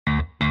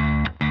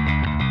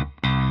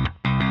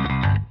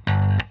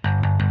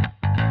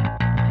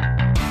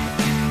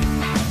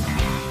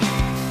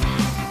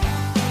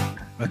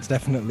That's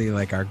definitely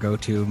like our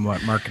go-to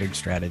marketing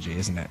strategy,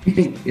 isn't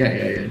it?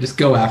 Yeah. Just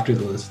go after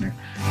the listener.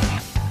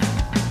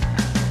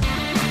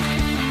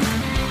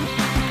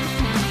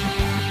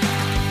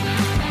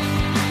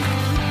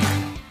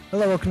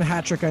 Hello, welcome to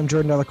Hat Trick. I'm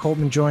Jordan Della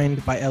Coltman,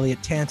 joined by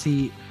Elliot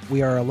Tanti.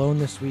 We are alone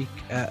this week.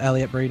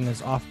 Elliot Braden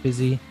is off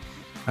busy.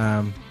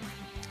 So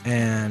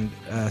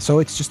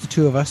it's just the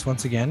two of us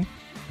once again.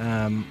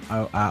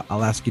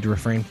 I'll ask you to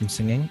refrain from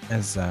singing,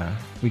 as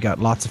we got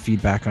lots of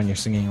feedback on your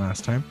singing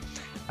last time.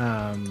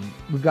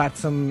 We've got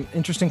some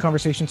interesting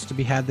conversations to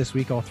be had this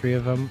week, all three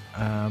of them.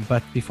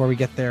 But before we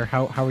get there,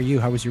 how are you?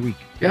 How was your week?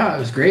 Yeah, it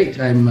was great.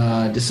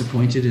 I'm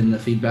disappointed in the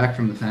feedback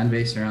from the fan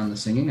base around the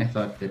singing. I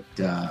thought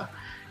that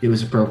it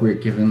was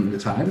appropriate given the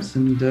times.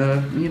 And,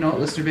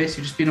 listener base,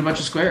 you're just being a bunch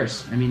of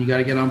squares. I mean, you got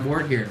to get on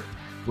board here.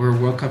 We're a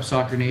World Cup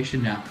soccer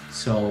nation now.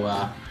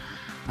 So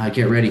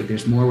get ready.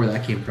 There's more where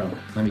that came from,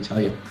 let me tell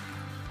you.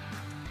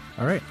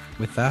 All right.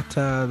 With that,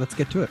 let's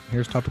get to it.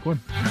 Here's topic one.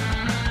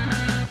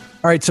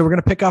 All right, so we're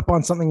going to pick up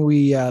on something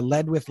we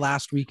led with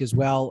last week as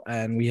well,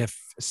 and we have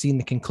seen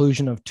the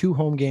conclusion of 2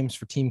 home games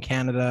for Team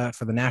Canada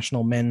for the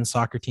national men's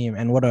soccer team,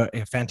 and what a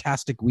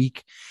fantastic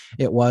week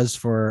it was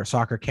for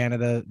Soccer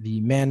Canada. The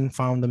men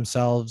found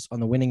themselves on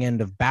the winning end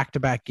of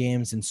back-to-back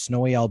games in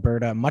snowy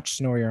Alberta, much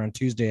snowier on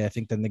Tuesday, I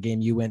think, than the game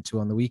you went to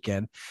on the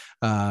weekend.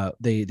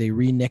 They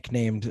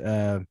re-nicknamed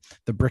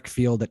the brick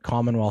field at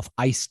Commonwealth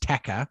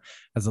Azteca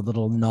as a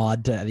little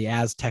nod to the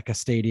Azteca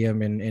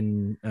Stadium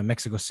in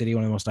Mexico City,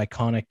 one of the most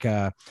iconic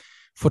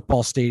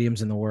football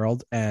stadiums in the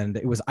world. And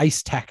it was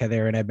Azteca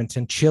there in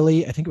Edmonton.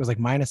 Chile, I think it was like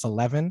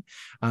 -11.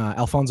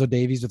 Alphonso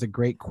Davies with a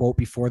great quote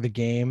before the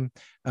game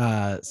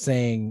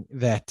saying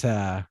that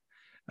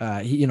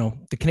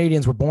the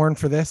Canadians were born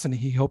for this, and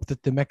he hoped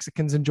that the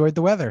Mexicans enjoyed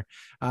the weather.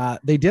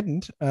 They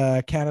didn't.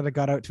 Canada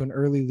got out to an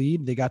early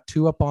lead. They got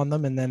 2 up on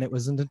them, and then it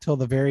wasn't until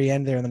the very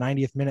end there in the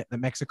 90th minute that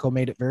Mexico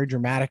made it very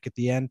dramatic at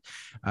the end.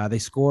 They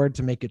scored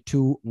to make it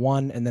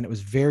 2-1, and then it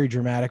was very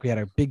dramatic. We had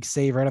a big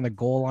save right on the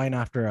goal line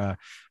after a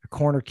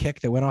corner kick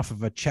that went off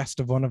of a chest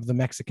of one of the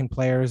Mexican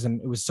players,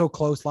 and it was so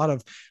close. A lot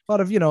of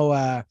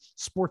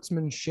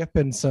sportsmanship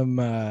and some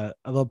a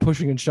little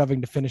pushing and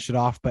shoving to finish it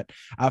off, but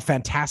a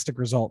fantastic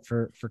result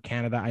for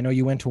Canada. I know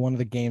you went to one of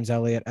the games,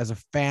 Elliot. As a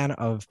fan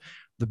of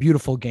the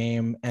beautiful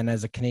game and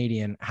as a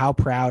Canadian, how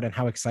proud and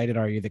how excited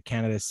are you that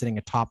Canada is sitting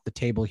atop the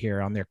table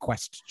here on their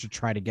quest to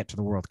try to get to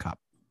the World Cup?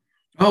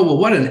 Oh, well,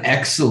 what an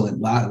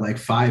excellent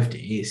 5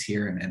 days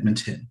here in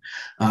Edmonton.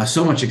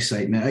 So much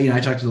excitement. I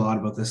talked a lot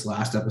about this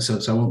last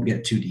episode, so I won't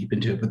get too deep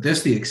into it, but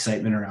the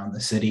excitement around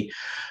the city.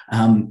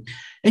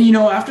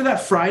 After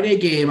that Friday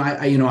game,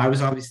 I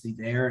was obviously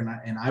there,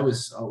 and I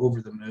was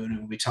over the moon,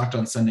 and we talked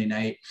on Sunday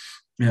night.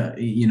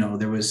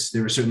 There was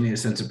certainly a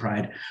sense of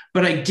pride,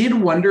 but I did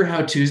wonder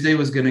how Tuesday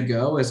was going to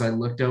go as I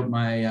looked out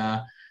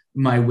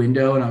my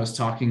window and I was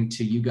talking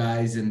to you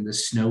guys, and the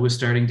snow was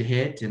starting to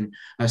hit, and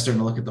I was starting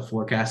to look at the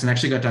forecast, and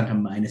actually got down to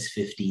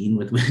 -15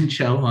 with wind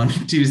chill on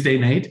Tuesday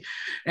night.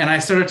 And I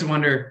started to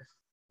wonder,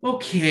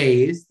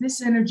 okay, is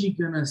this energy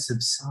going to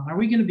subside? Are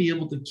we going to be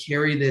able to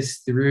carry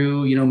this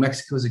through?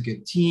 Mexico's a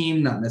good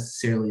team, not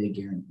necessarily a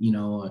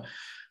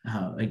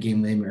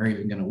game they are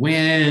even going to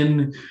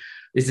win.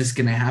 Is this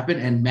going to happen?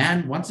 And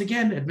man, once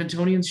again,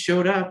 Edmontonians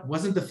showed up.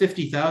 Wasn't the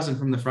 50,000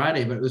 from the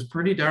Friday, but it was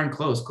pretty darn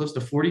close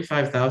to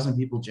 45,000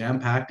 people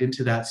jam-packed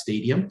into that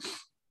stadium.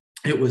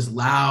 It was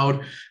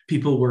loud.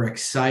 People were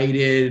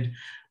excited.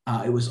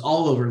 It was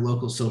all over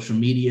local social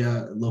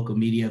media, local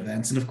media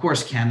events. And of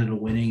course, Canada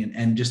winning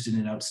and just in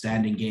an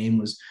outstanding game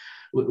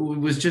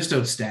was just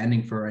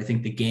outstanding for, I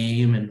think, the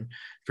game and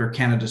for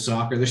Canada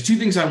soccer. There's 2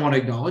 things I want to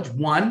acknowledge.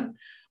 One,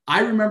 I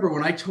remember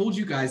when I told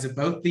you guys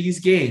about these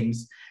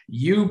games,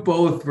 you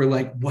both were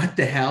like, what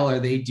the hell are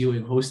they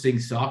doing hosting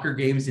soccer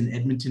games in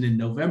Edmonton in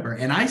November?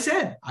 And I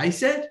said,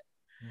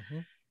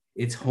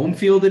 It's home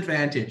field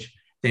advantage.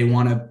 They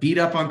want to beat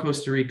up on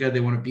Costa Rica.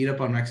 They want to beat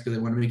up on Mexico. They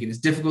want to make it as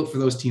difficult for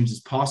those teams as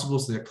possible.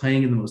 So they're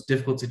playing in the most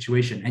difficult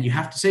situation. And you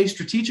have to say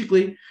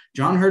strategically,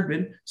 John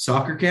Herdman,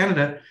 Soccer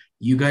Canada,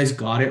 you guys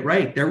got it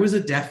right. There was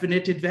a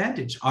definite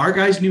advantage. Our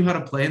guys knew how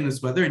to play in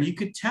this weather, and you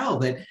could tell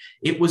that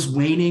it was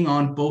waning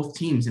on both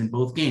teams in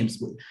both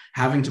games,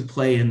 having to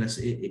play in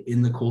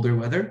the colder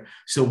weather.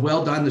 So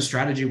well done. The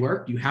strategy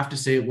worked. You have to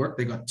say it worked.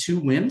 They got 2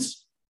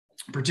 wins.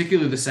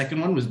 Particularly the second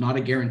one was not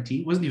a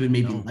guarantee. Wasn't even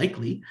maybe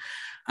likely.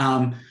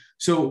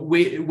 So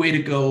way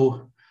to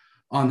go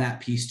on that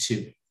piece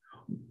too.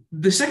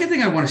 The second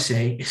thing I want to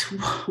say is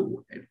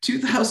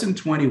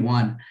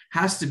 2021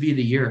 has to be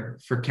the year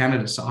for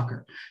Canada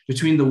soccer.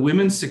 Between the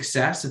women's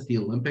success at the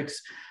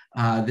Olympics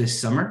this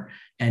summer,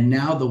 and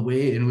now the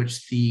way in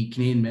which the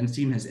Canadian men's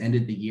team has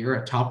ended the year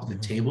atop of the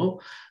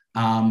table,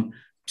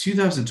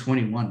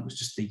 2021 was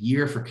just the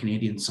year for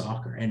Canadian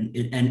soccer.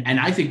 And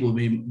I think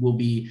will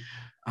be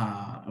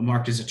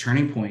marked as a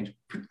turning point,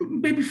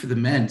 maybe for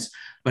the men's,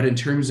 but in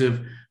terms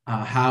of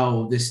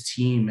how this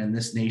team and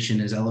this nation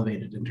is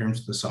elevated in terms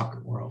of the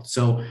soccer world.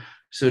 So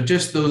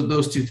just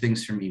those 2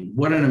 things for me.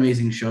 What an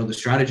amazing show. The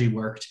strategy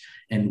worked,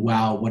 and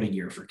wow, what a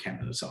year for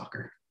Canada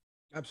soccer.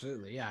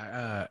 Absolutely.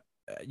 Yeah.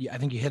 I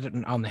think you hit it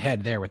on the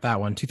head there with that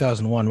one.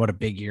 2001, what a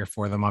big year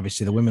for them.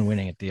 Obviously, the women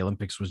winning at the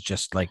Olympics was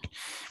just like,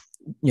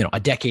 a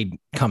decade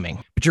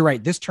coming. But you're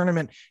right. This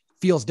tournament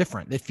feels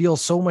different. It feels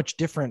so much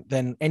different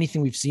than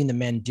anything we've seen the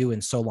men do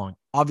in so long.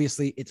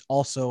 Obviously, it's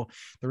also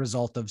the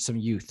result of some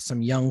youth,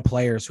 some young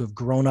players who have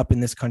grown up in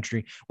this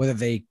country, whether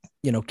they,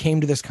 came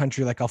to this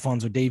country like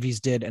Alfonso Davies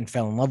did and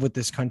fell in love with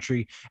this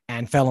country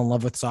and fell in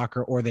love with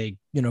soccer, or they,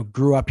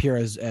 grew up here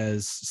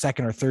as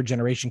second or third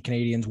generation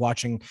Canadians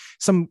watching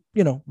some,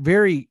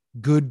 very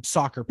good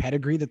soccer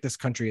pedigree that this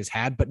country has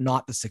had, but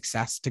not the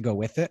success to go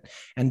with it.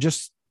 And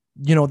just,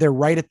 they're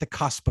right at the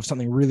cusp of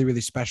something really, really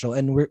special.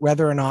 And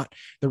whether or not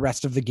the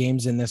rest of the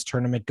games in this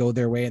tournament go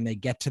their way and they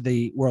get to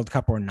the World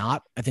Cup or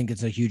not, I think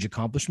it's a huge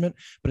accomplishment,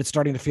 but it's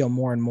starting to feel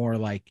more and more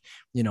like,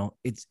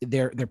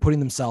 they're putting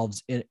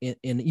themselves in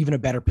even a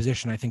better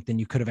position, I think, than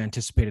you could have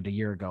anticipated a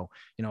year ago.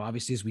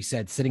 Obviously, as we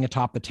said, sitting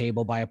atop the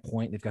table by a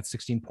point, they've got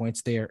 16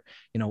 points there,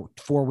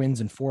 4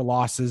 wins and 4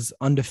 losses,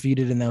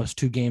 undefeated in those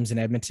 2 games in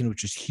Edmonton,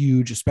 which is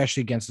huge,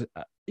 especially against,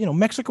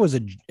 Mexico is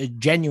a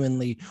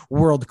genuinely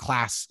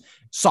world-class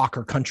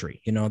soccer country.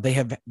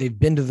 They've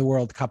been to the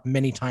World Cup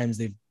many times.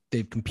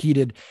 They've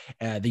competed.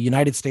 The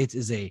United States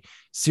is a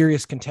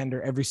serious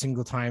contender every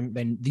single time.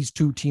 Then these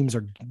 2 teams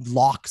are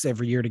locks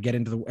every year to get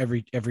into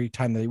every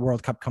time the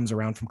World Cup comes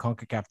around from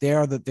CONCACAF. They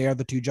are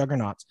the 2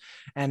 juggernauts.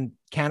 And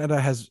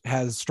Canada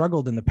has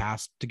struggled in the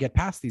past to get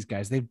past these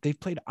guys. They've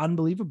played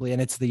unbelievably,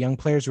 and it's the young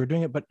players who are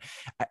doing it. But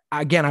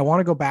again, I want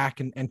to go back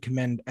and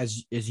commend,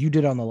 as you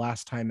did on the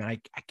last time, and I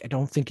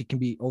don't think it can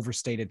be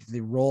overstated,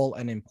 the role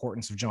and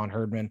importance of John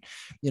Herdman.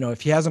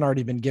 If he hasn't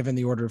already been given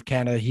the Order of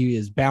Canada, he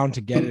is bound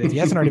to get it. If he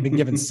hasn't already been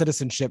given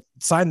citizenship,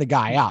 sign the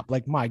guy up.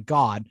 Like, my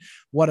God,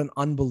 what an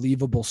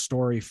unbelievable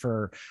story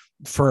for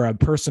a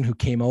person who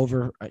came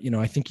over.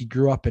 I think he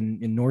grew up in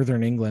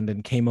Northern England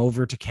and came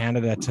over to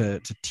Canada to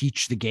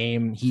teach the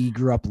game. He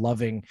grew up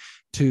loving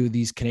to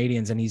these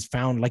Canadians, and he's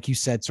found, like you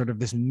said, sort of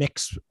this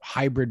mix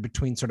hybrid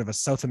between sort of a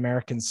South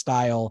American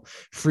style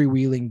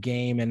freewheeling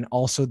game and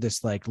also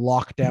this like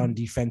lockdown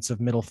defensive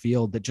middle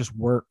field that just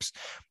works.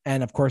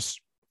 And of course,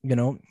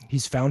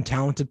 he's found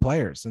talented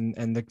players,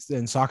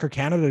 and Soccer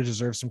Canada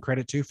deserves some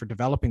credit too for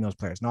developing those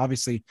players. Now,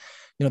 obviously,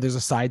 there's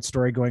a side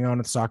story going on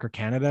with Soccer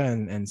Canada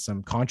and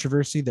some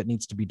controversy that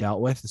needs to be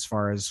dealt with as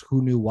far as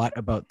who knew what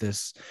about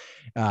this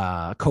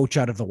coach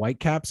out of the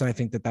Whitecaps. And I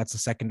think that's a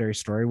secondary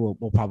story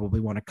we'll probably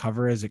want to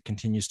cover as it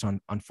continues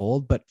to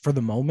unfold. But for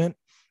the moment,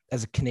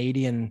 as a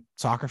Canadian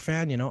soccer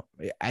fan,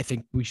 I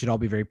think we should all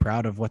be very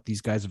proud of what these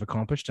guys have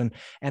accomplished, and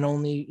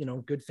only,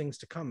 good things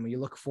to come. You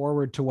look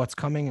forward to what's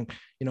coming,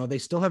 and, they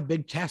still have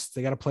big tests.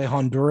 They got to play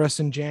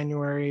Honduras in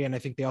January. And I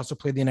think they also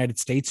play the United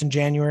States in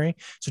January.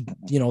 So,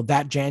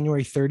 that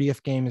January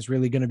 30th game is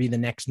really going to be the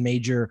next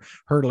major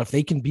hurdle. If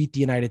they can beat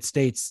the United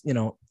States,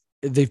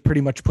 they've pretty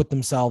much put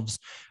themselves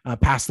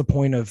past the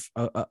point of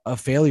a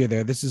failure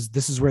there. This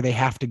is where they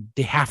have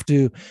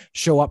to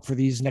show up for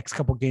these next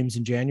couple games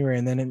in January,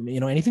 and then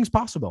anything's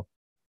possible.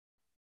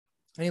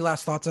 Any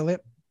last thoughts,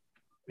 Elliot?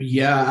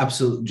 Yeah,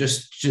 absolutely.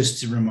 Just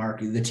to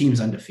remark, the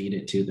team's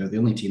undefeated too. They're the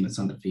only team that's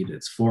undefeated.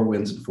 It's 4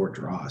 wins and 4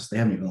 draws. They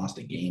haven't even lost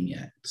a game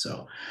yet.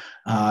 So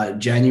end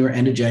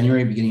of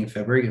January, beginning of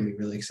February, gonna be a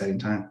really exciting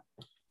time.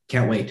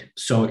 Can't wait.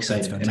 So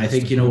excited. And I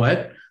think, you know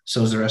what?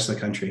 So is the rest of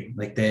the country.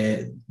 Like,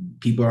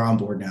 people are on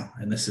board now,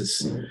 and this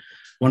is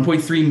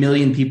 1.3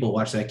 million people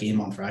watched that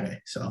game on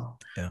Friday. So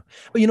yeah,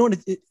 but you know what?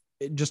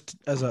 Just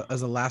as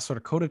a last sort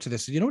of coda to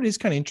this, what is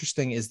kind of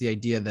interesting is the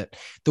idea that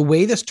the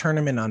way this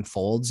tournament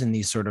unfolds in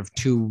these sort of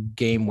 2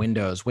 game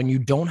windows, when you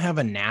don't have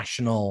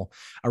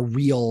a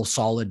real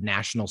solid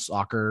national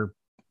soccer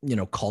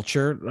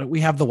culture.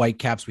 We have the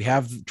Whitecaps, we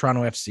have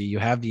Toronto FC, you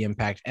have the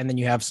Impact, and then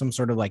you have some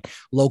sort of like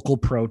local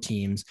pro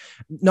teams.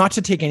 Not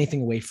to take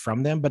anything away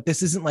from them, but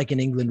this isn't like in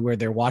England where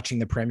they're watching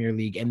the Premier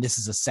League and this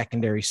is a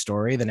secondary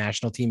story. The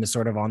national team is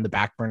sort of on the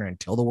back burner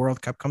until the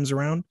World Cup comes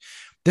around.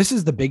 This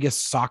is the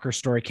biggest soccer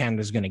story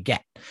Canada's going to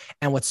get.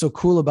 And what's so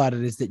cool about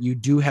it is that you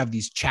do have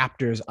these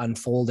chapters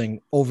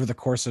unfolding over the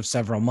course of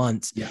several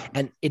months. Yeah.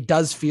 And it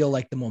does feel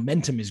like the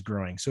momentum is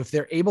growing. So if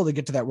they're able to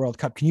get to that World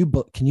Cup, can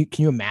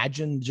you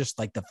imagine just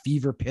like the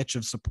fever pitch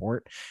of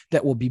support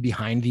that will be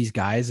behind these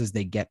guys as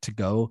they get to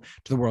go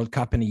to the World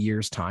Cup in a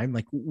year's time?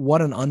 Like,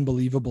 what an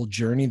unbelievable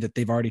journey that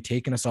they've already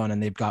taken us on.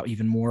 And they've got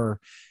even more,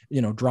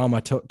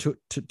 drama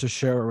to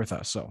share with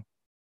us. So.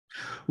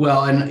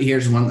 Well, and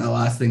here's the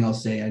last thing I'll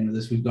say. I know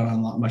we've gone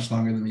on much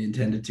longer than we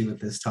intended to with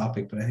this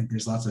topic, but I think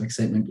there's lots of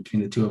excitement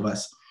between the 2 of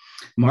us.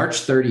 March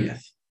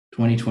 30th,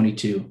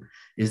 2022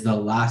 is the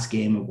last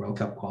game of World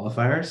Cup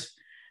qualifiers.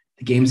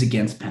 The game's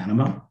against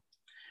Panama,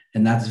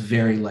 and that's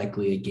very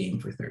likely a game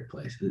for third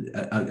place,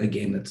 a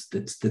game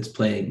that's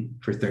playing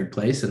for third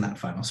place in that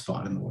final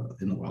spot in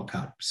the World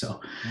Cup. So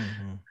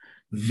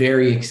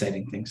very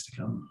exciting things to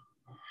come.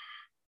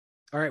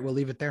 All right, we'll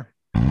leave it there.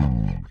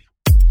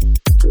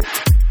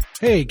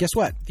 Hey, guess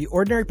what? The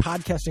Ordinary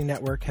Podcasting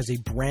Network has a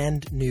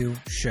brand new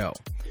show.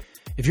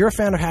 If you're a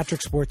fan of Hat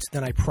Trick Sports,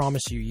 then I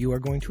promise you are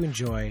going to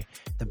enjoy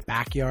the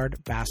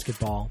Backyard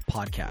Basketball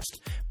Podcast.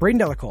 Braden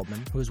Della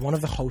Coldman, who is one of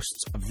the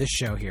hosts of this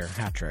show here,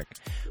 Hat Trick,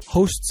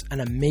 hosts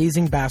an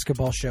amazing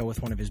basketball show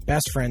with one of his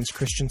best friends,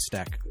 Christian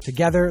Steck.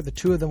 Together, the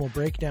two of them will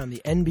break down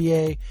the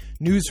NBA,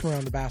 news from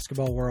around the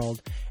basketball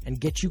world, and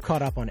get you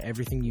caught up on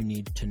everything you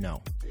need to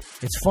know.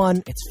 It's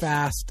fun, it's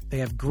fast, they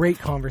have great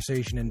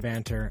conversation and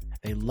banter,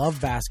 they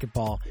love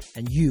basketball,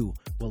 and you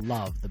will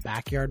love the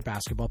Backyard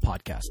Basketball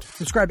Podcast.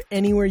 Subscribe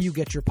anywhere you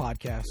get your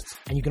podcasts,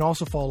 and you can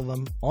also follow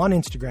them on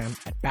Instagram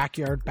at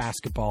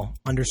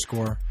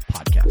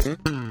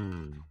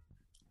backyardbasketball_podcast.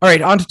 All right,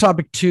 on to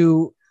topic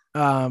 2.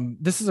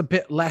 This is a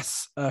bit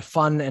less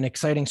fun and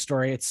exciting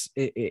story. It's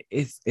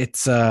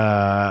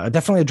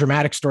definitely a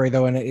dramatic story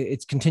though, and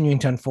it's continuing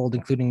to unfold,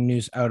 including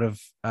news out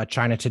of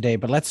China today.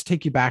 But let's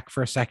take you back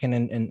for a second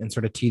and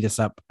sort of tee this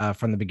up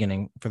from the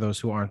beginning for those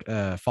who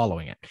aren't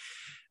following it.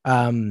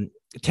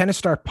 Tennis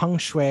star Peng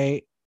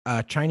Shuai,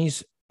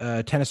 Chinese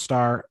tennis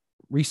star,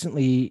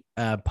 recently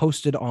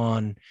posted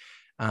on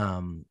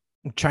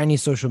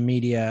Chinese social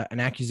media an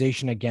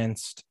accusation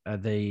against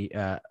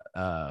I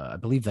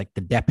believe like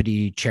the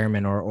deputy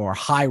chairman or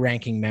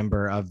high-ranking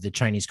member of the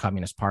Chinese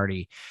Communist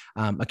Party,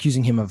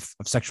 accusing him of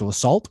sexual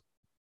assault.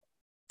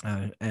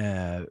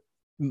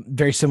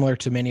 Very similar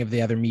to many of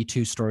the other Me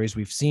Too stories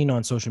we've seen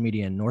on social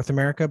media in North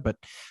America, but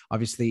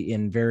obviously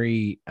in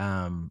very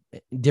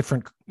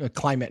different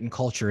climate and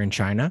culture in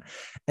China.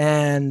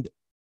 And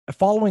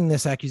following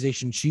this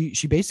accusation,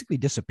 she basically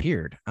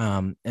disappeared.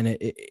 And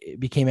it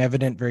became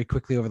evident very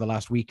quickly over the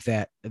last week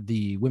that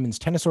the Women's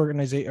Tennis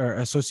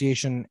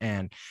Association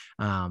and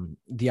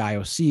the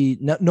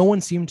IOC, no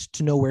one seemed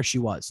to know where she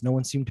was. No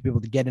one seemed to be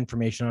able to get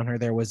information on her.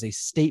 There was a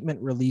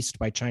statement released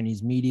by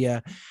Chinese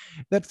media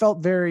that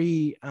felt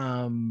very,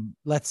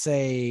 let's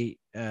say,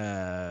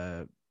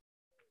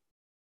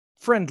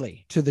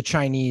 friendly to the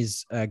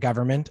Chinese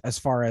government, as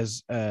far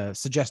as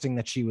suggesting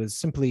that she was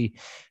simply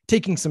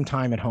taking some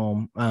time at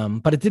home.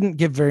 But it didn't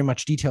give very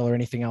much detail or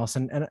anything else.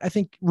 And I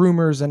think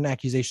rumors and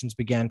accusations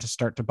began to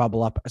start to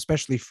bubble up,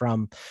 especially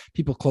from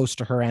people close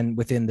to her and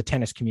within the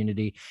tennis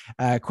community,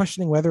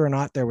 questioning whether or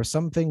not there was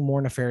something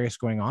more nefarious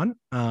going on.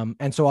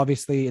 And so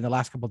obviously in the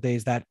last couple of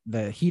days, that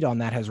the heat on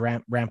that has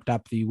ramped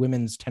up. The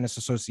Women's Tennis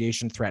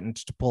Association threatened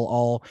to pull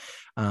all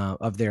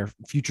of their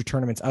future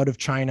tournaments out of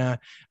China,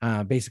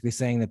 basically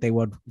saying that they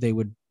would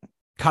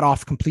cut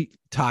off complete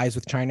ties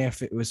with China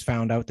if it was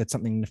found out that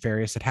something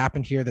nefarious had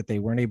happened here, that they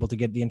weren't able to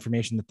get the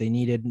information that they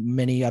needed.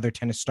 Many other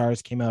tennis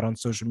stars came out on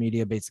social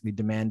media basically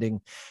demanding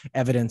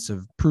evidence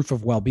of proof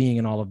of well-being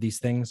and all of these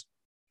things.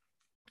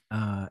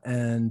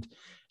 And,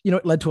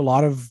 it led to a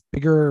lot of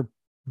bigger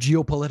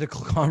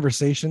geopolitical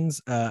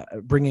conversations,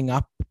 bringing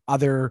up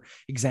other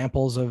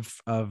examples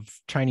of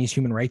Chinese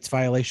human rights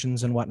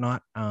violations and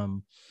whatnot.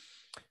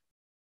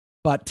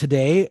 But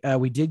today,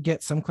 we did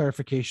get some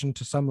clarification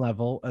to some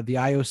level. The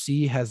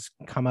IOC has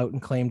come out and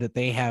claimed that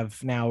they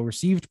have now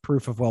received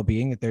proof of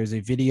well-being, that there's a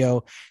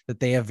video that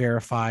they have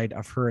verified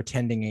of her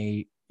attending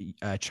a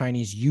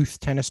Chinese youth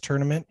tennis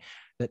tournament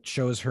that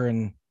shows her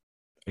in,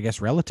 I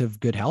guess, relative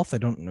good health.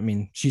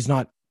 She's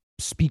not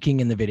speaking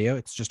in the video.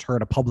 It's just her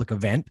at a public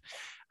event.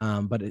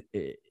 But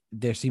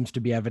there seems to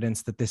be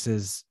evidence that this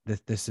is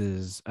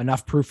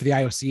enough proof for the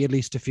IOC, at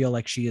least, to feel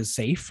like she is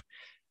safe.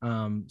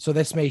 So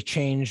this may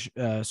change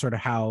sort of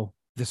how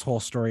this whole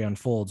story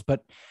unfolds.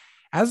 But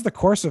as the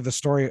course of the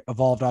story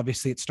evolved,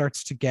 obviously it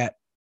starts to get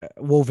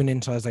woven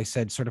into, as I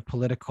said, sort of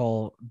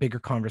political, bigger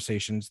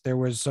conversations. There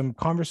was some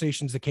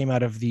conversations that came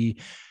out of the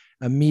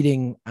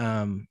meeting.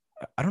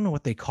 I don't know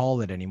what they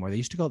call it anymore. They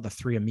used to call it the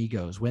Three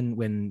Amigos,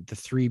 when the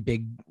three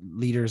big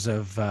leaders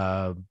of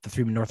the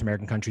three North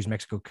American countries,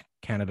 Mexico,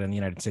 Canada, and the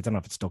United States, I don't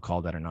know if it's still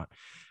called that or not,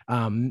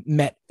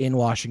 met in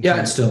Washington.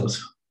 Yeah, it still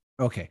is.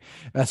 Okay.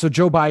 So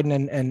Joe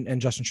Biden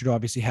and Justin Trudeau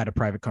obviously had a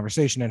private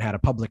conversation and had a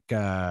public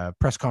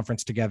press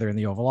conference together in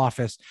the Oval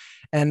Office.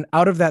 And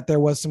out of that, there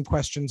was some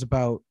questions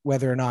about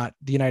whether or not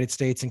the United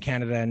States and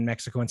Canada and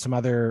Mexico and some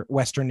other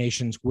Western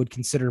nations would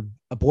consider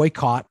a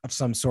boycott of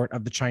some sort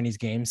of the Chinese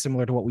games,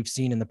 similar to what we've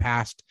seen in the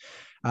past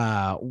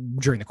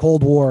during the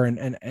Cold War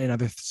and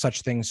other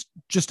such things,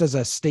 just as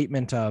a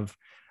statement of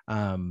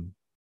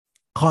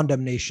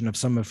condemnation of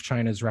some of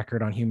China's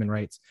record on human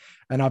rights.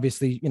 And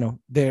obviously,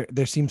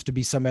 there seems to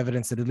be some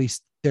evidence that at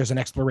least there's an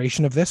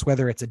exploration of this,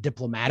 whether it's a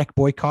diplomatic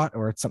boycott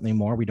or it's something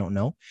more, we don't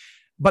know.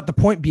 But the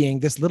point being,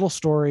 this little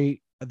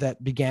story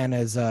that began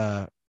as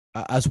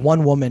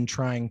one woman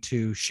trying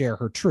to share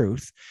her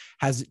truth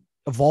has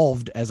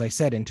evolved, as I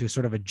said, into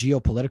sort of a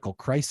geopolitical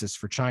crisis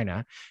for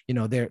China.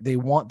 They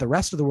want the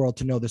rest of the world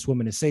to know this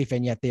woman is safe,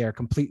 and yet they are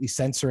completely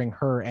censoring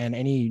her and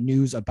any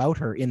news about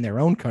her in their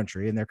own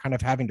country. And they're kind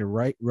of having to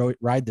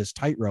ride this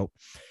tightrope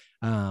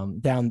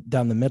down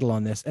the middle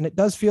on this. And it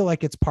does feel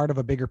like it's part of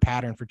a bigger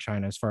pattern for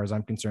China, as far as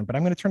I'm concerned. But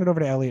I'm going to turn it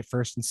over to Elliot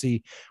first and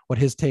see what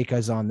his take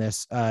is on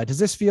this. Does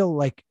this feel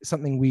like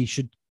something we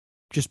should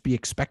just be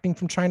expecting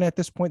from China at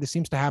this point? This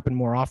seems to happen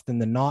more often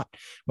than not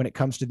when it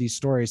comes to these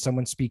stories.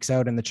 Someone speaks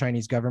out and the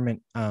Chinese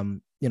government,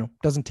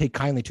 doesn't take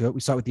kindly to it.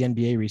 We saw it with the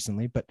NBA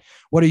recently, but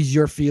what is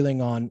your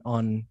feeling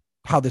on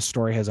how this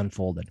story has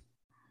unfolded?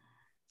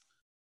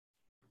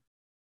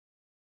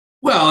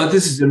 Well,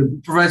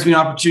 provides me an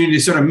opportunity to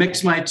sort of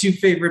mix my two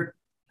favorite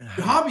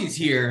hobbies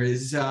here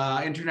is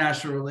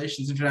international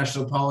relations,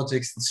 international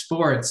politics, and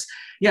sports.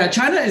 Yeah,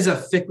 China is a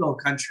fickle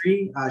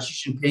country.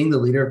 Xi Jinping, the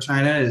leader of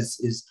China,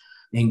 is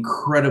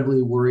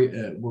incredibly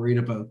worried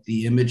about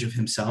the image of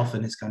himself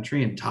and his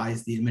country, and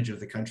ties the image of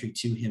the country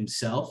to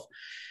himself.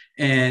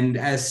 And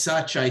as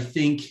such, I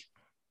think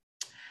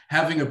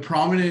having a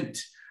prominent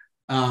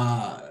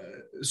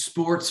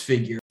sports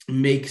figure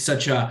make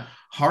such a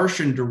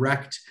harsh and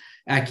direct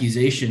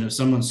accusation of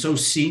someone so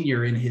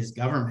senior in his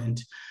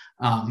government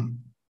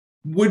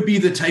would be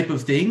the type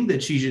of thing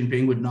that Xi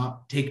Jinping would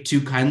not take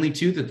too kindly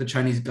to, that the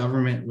Chinese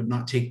government would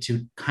not take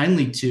too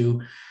kindly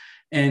to.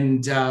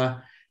 And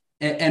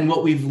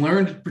what we've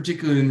learned,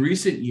 particularly in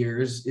recent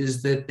years,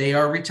 is that they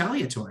are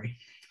retaliatory.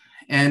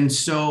 And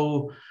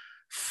so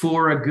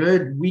for a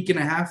good week and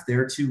a half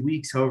there, 2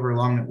 weeks, however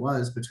long it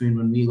was, between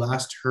when we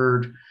last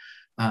heard,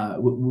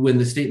 when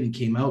the statement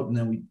came out,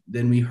 and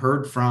then we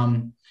heard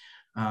from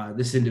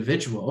this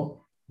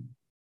individual,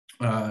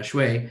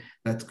 Shui.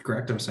 That's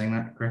correct. I'm saying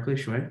that correctly,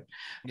 Shui.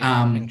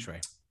 Yeah, Ping Shui.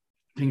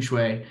 Ping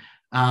Shui.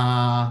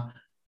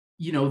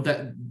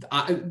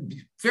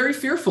 Very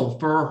fearful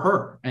for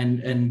her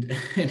and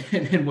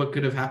what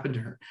could have happened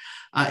to her.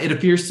 It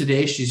appears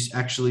today she's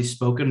actually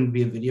spoken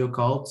via video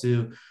call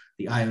to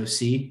the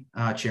IOC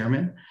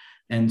chairman,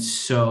 and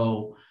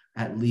so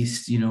at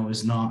least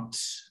is not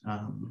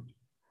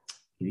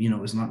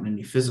is not in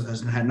any physical,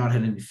 has not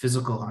had any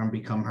physical harm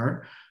become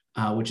her.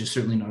 Which is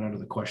certainly not out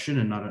of the question,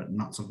 and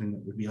not something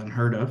that would be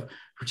unheard of,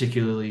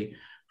 particularly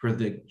for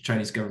the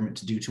Chinese government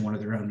to do to one of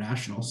their own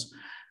nationals.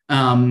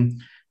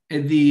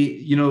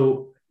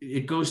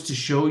 It goes to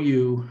show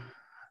you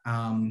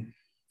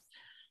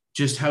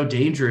just how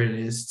dangerous it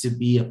is to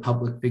be a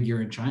public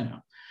figure in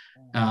China.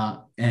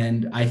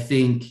 And I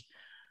think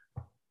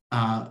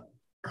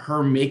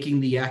her making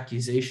the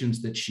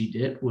accusations that she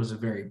did was a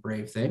very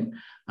brave thing,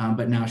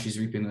 but now she's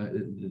reaping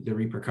the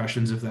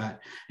repercussions of that.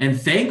 And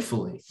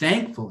thankfully,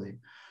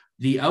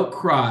 the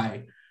outcry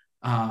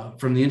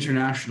from the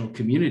international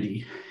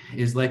community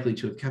is likely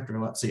to have kept her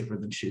a lot safer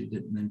than she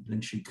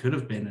could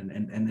have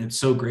been. And it's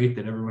so great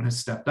that everyone has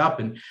stepped up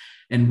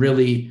and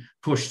really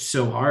pushed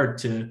so hard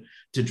to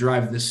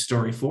drive this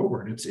story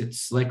forward.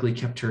 It's likely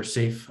kept her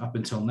safe up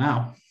until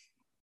now.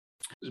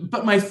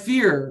 But my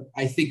fear,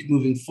 I think,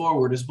 moving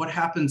forward is what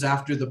happens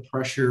after the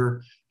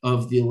pressure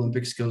of the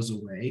Olympics goes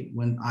away,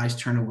 when eyes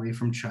turn away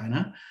from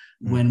China,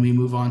 when we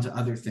move on to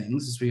other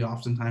things, as we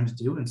oftentimes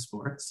do in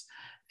sports,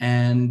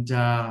 and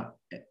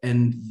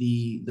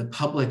the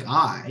public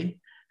eye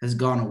has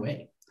gone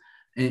away.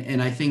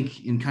 And I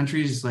think in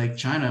countries like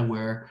China,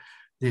 where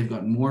they've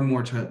got more and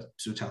more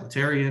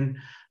totalitarian,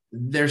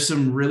 there's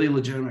some really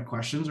legitimate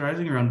questions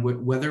rising around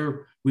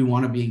whether we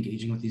want to be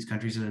engaging with these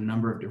countries in a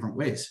number of different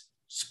ways,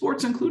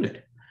 sports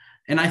included.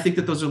 And I think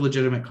that those are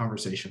legitimate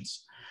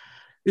conversations.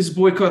 Is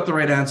boycott the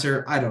right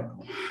answer? I don't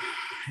know.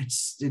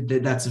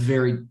 That's a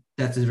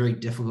very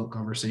difficult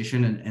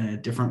conversation and a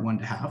different one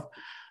to have.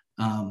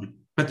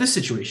 But this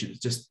situation is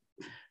just,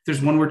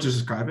 there's one word to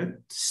describe it: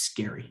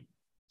 scary.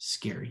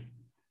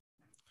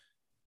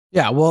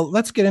 Yeah, well,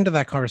 let's get into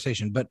that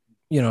conversation. But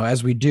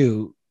as we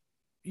do,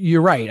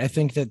 you're right. I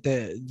think that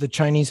the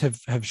Chinese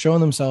have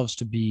shown themselves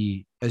to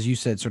be, as you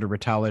said, sort of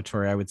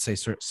retaliatory. I would say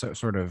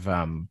sort of,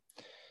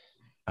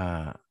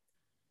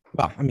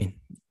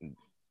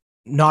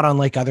 not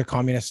unlike other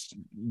communist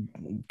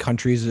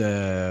countries,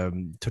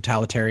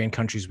 totalitarian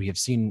countries we have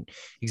seen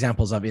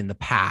examples of in the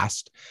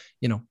past.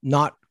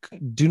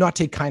 Do not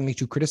take kindly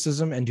to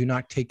criticism, and do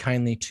not take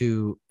kindly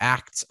to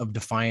acts of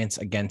defiance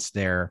against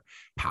their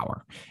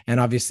power. And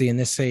obviously, in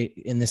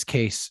this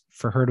case,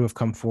 for her to have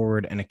come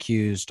forward and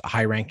accused a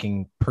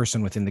high-ranking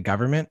person within the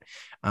government,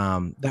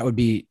 that would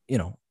be,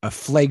 a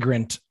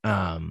flagrant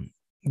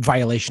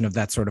violation of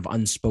that sort of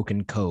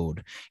unspoken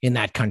code in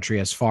that country,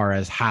 as far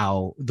as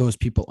how those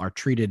people are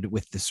treated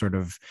with this sort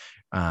of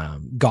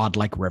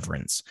godlike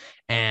reverence.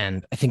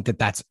 And I think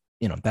that's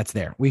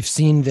there. We've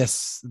seen the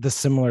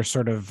similar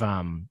sort of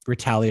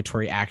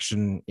retaliatory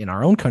action in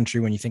our own country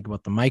when you think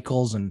about the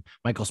Michael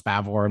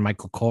Spavor and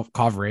Michael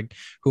Kovrig,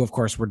 who of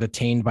course were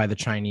detained by the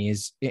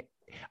Chinese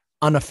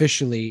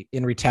unofficially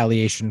in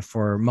retaliation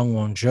for Meng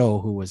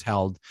Wanzhou, who was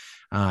held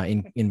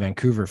in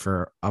Vancouver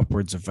for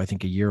upwards of, I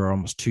think, a year or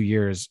almost 2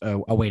 years,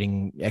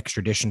 awaiting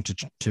extradition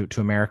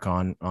to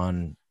America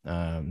on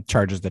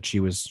charges that she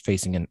was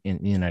facing in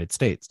the United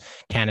States.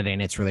 Canada,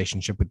 in its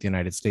relationship with the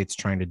United States,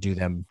 trying to do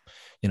them,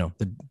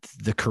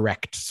 the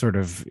correct sort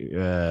of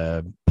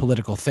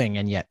political thing,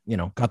 and yet,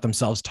 got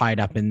themselves tied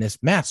up in this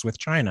mess with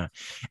China.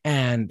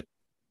 And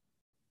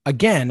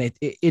again, it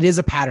is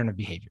a pattern of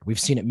behavior. We've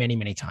seen it many,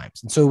 many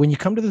times. And so when you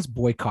come to this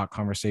boycott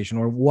conversation,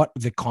 or what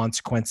the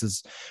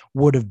consequences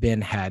would have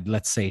been had,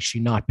 let's say, she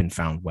not been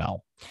found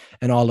well,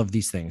 and all of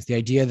these things, the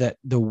idea that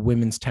the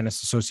Women's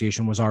Tennis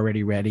Association was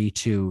already ready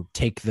to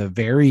take the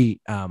very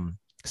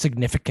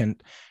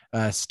significant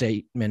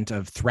statement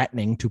of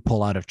threatening to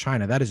pull out of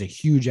China, that is a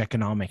huge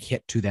economic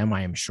hit to them,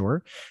 I am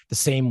sure. The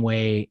same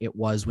way it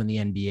was when the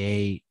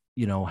NBA,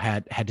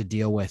 had to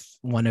deal with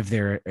one of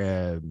their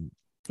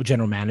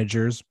general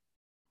managers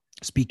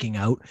speaking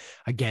out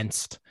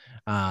against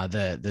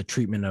the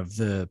treatment of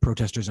the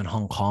protesters in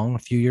Hong Kong a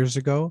few years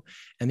ago.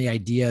 And the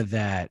idea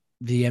that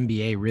the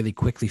NBA really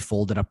quickly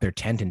folded up their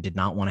tent and did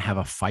not want to have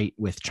a fight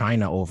with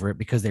China over it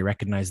because they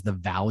recognized the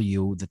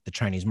value that the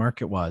Chinese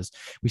market was.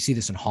 We see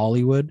this in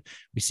Hollywood.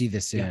 We see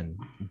this in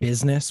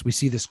business. We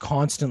see this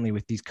constantly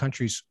with these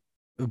countries,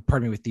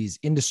 with these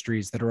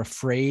industries that are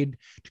afraid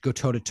to go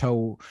toe to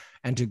toe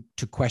and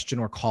to question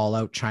or call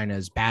out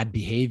China's bad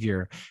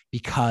behavior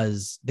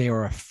because they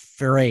are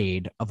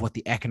afraid of what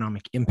the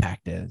economic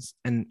impact is.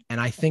 And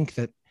I think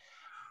that,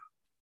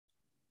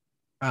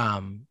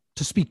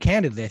 to speak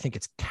candidly, I think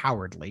it's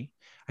cowardly.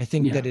 I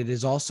think that it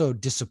is also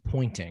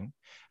disappointing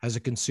as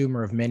a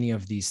consumer of many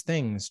of these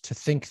things to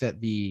think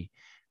that the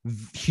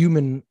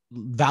human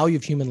value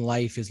of human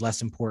life is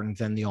less important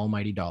than the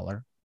almighty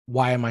dollar.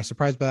 Why am I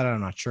surprised by that?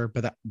 I'm not sure,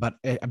 but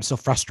I'm still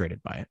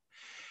frustrated by it.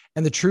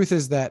 And the truth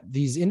is that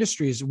these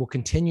industries will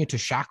continue to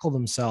shackle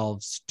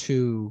themselves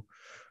to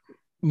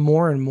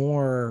more and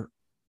more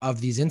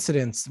of these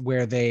incidents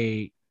where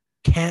they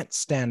can't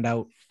stand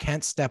out,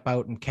 can't step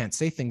out, and can't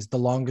say things the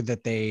longer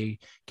that they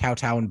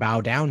kowtow and bow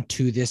down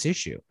to this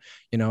issue.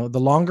 The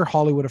longer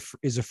Hollywood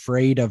is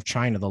afraid of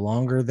China, the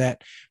longer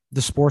that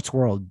the sports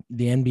world,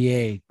 the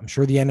NBA, I'm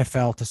sure the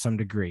NFL to some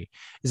degree,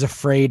 is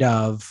afraid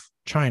of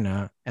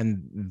China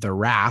and the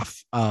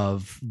wrath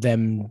of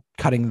them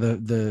cutting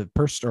the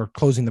purse or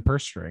closing the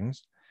purse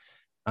strings,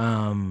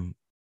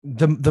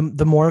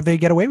 the more they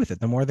get away with it,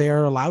 the more they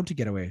are allowed to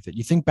get away with it.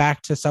 You think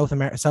back to South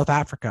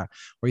Africa,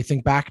 or you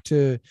think back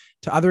to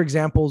other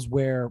examples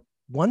where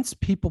once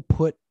people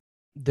put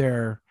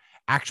their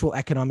actual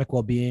economic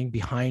well-being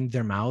behind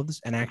their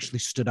mouths and actually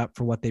stood up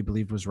for what they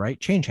believed was right,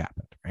 change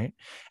happened, right?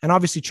 And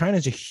obviously China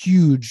is a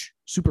huge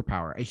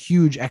superpower, a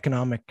huge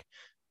economic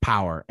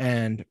power,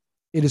 and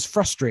it is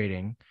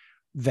frustrating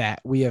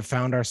that we have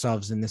found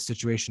ourselves in this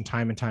situation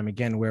time and time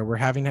again, where we're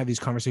having to have these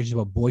conversations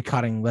about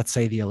boycotting, let's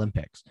say, the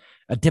Olympics,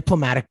 a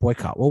diplomatic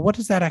boycott. Well, what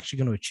is that actually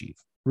going to achieve?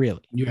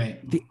 Really? Right.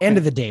 At the end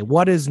of the day,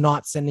 what is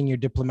not sending your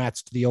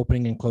diplomats to the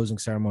opening and closing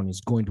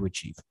ceremonies going to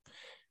achieve?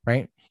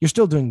 Right? You're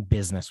still doing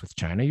business with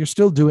China. You're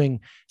still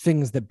doing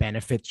things that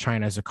benefit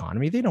China's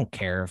economy. They don't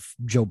care if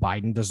Joe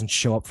Biden doesn't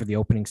show up for the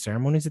opening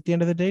ceremonies. At the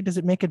end of the day, does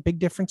it make a big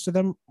difference to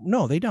them?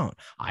 No, they don't.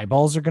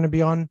 Eyeballs are going to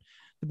be on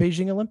the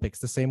Beijing Olympics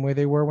the same way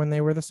they were when they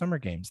were the summer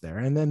games there.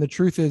 And then the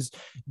truth is,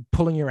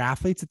 pulling your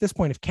athletes at this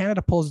point, if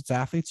Canada pulls its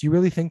athletes, you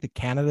really think that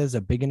Canada is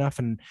a big enough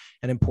and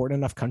an important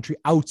enough country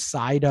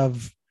outside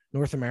of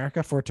North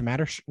America for it to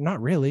matter?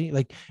 Not really.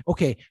 Like,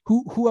 okay,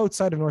 who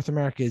outside of North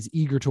America is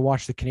eager to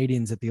watch the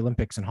Canadians at the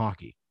Olympics in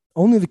hockey?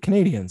 Only the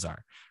Canadians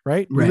are,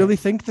 right? You really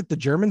think that the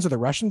Germans or the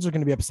Russians are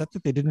going to be upset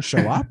that they didn't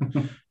show up?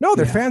 No,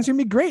 their fans are going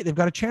to be great. They've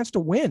got a chance to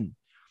win.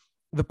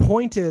 The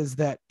point is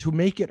that to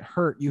make it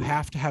hurt, you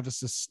have to have a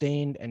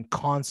sustained and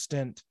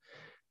constant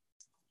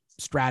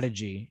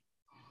strategy,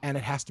 and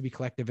it has to be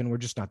collective. And we're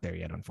just not there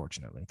yet,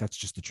 unfortunately. That's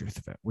just the truth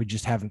of it. We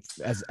just haven't,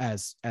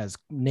 as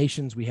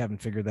nations, we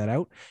haven't figured that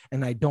out.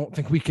 And I don't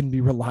think we can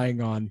be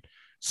relying on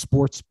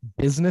sports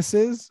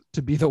businesses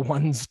to be the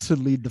ones to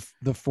lead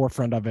the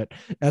forefront of it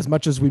as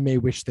much as we may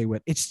wish they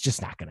would. It's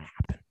just not going to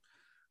happen.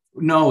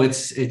 No,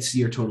 it's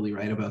you're totally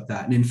right about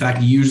that. And in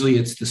fact, usually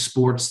it's the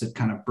sports that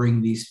kind of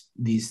bring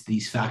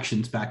these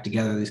factions back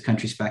together, these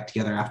countries back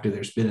together after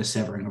there's been a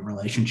severing of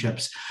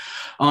relationships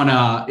in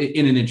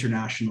an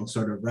international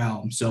sort of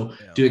realm. So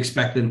to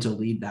expect them to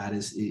lead that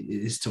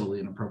is totally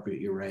inappropriate.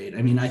 You're right.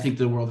 I mean, I think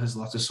the world has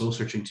lots of soul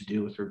searching to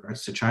do with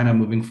regards to China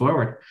moving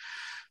forward.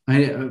 I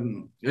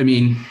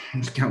mean,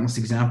 there's countless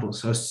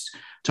examples. I was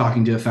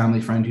talking to a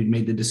family friend who'd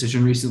made the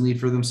decision recently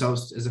for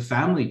themselves as a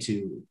family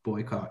to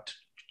boycott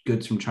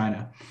goods from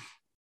China.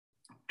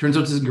 Turns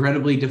out it's an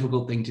incredibly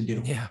difficult thing to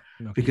do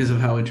because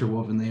of how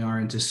interwoven they are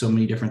into so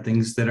many different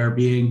things that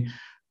we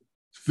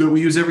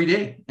use every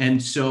day.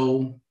 And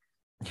so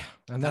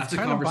and that's a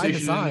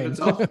conversation in and of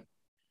itself.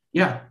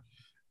 Yeah,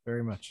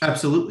 very much.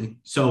 Absolutely.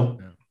 So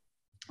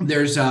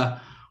there's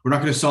we're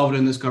not going to solve it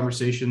in this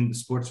conversation. The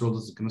sports world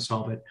isn't going to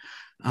solve it.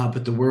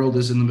 But the world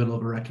is in the middle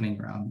of a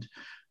reckoning around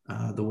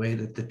the way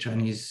that the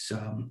Chinese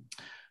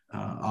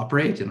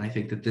operate. And I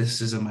think that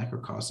this is a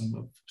microcosm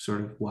of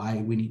sort of why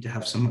we need to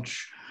have so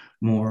much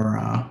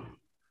more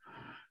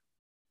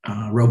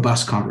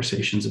robust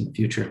conversations in the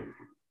future.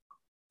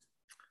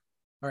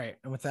 All right.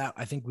 And with that,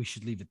 I think we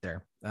should leave it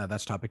there.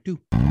 That's topic 2.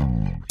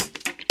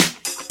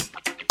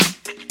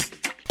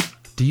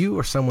 Do you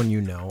or someone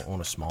you know own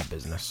a small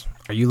business?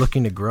 Are you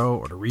looking to grow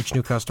or to reach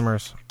new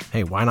customers?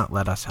 Hey, why not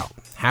let us help?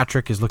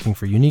 Hattrick is looking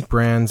for unique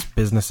brands,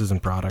 businesses,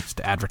 and products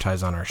to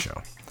advertise on our show.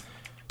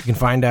 You can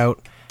find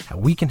out how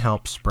we can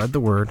help spread the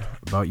word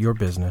about your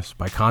business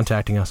by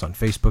contacting us on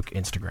Facebook,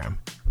 Instagram,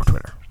 or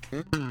Twitter.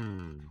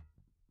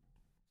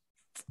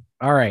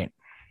 All right.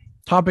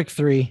 Topic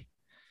 3.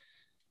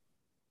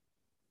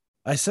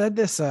 I said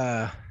this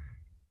a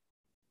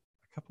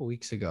couple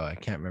weeks ago. I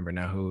can't remember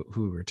now who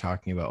we were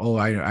talking about. Oh,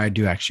 I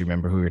do actually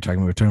remember who we were talking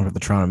about. We were talking about the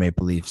Toronto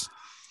Maple Leafs.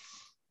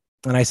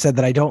 And I said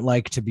that I don't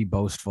like to be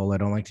boastful. I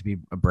don't like to be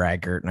a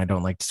braggart, and I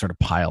don't like to sort of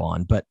pile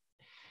on. But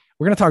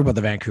we're going to talk about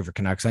the Vancouver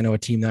Canucks. I know a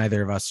team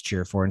neither of us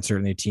cheer for, and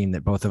certainly a team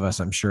that both of us,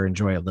 I'm sure,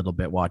 enjoy a little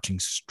bit watching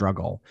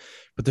struggle.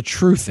 But the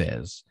truth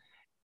is,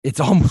 it's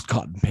almost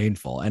gotten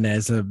painful. And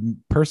as a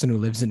person who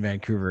lives in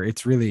Vancouver,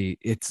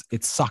 it's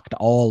sucked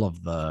all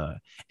of the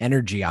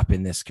energy up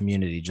in this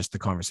community, just the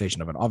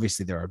conversation of it.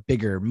 Obviously, there are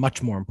bigger,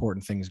 much more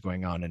important things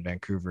going on in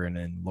Vancouver and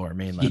in Lower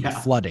Mainland,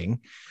 flooding.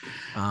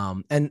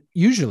 And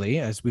usually,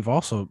 as we've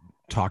also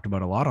talked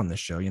about a lot on this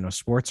show, you know,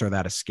 sports are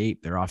that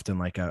escape. They're often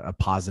like a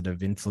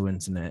positive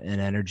influence and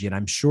energy. And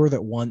I'm sure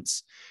that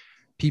once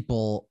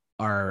people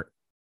are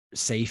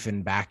safe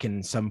and back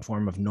in some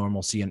form of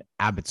normalcy in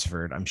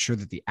Abbotsford, I'm sure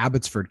that the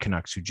Abbotsford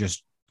Canucks, who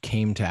just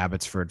came to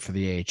Abbotsford for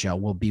the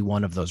AHL, will be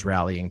one of those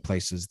rallying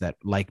places that,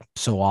 like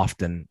so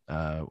often,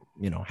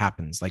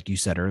 happens. Like you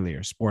said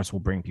earlier, sports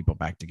will bring people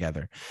back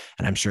together.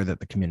 And I'm sure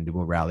that the community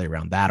will rally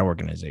around that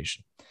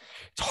organization.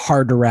 It's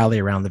hard to rally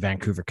around the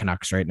Vancouver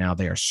Canucks right now.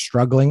 They are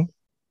struggling.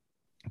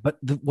 But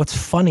what's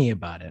funny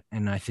about it,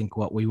 and I think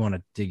what we want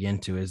to dig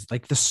into, is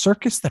like the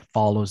circus that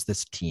follows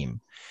this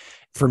team,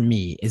 for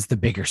me, is the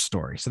bigger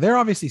story. So they're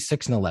obviously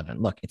 6-11.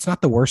 Look, it's not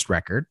the worst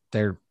record.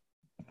 They're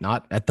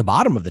not at the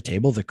bottom of the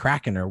table. The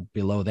Kraken are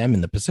below them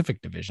in the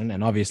Pacific Division.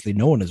 And obviously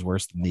no one is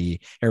worse than the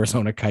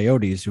Arizona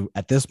Coyotes, who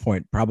at this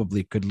point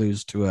probably could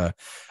lose to a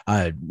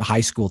high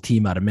school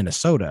team out of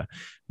Minnesota.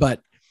 But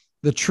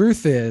the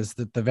truth is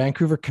that the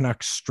Vancouver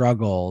Canucks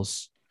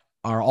struggles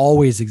are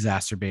always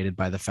exacerbated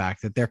by the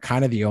fact that they're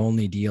kind of the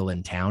only deal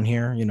in town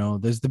here. You know,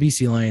 there's the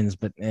BC Lions,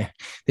 but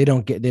they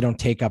don't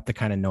take up the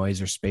kind of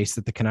noise or space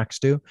that the Canucks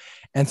do.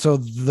 And so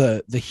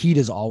the heat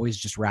is always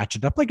just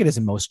ratcheted up, like it is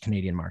in most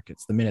Canadian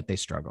markets. The minute they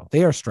struggle,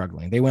 they are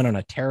struggling. They went on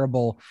a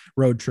terrible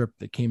road trip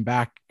that came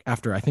back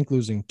after, I think,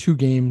 losing 2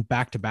 games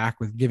back to back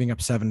with giving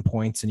up 7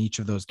 points in each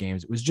of those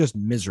games. It was just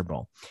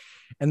miserable.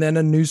 And then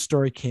a news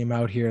story came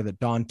out here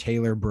that Don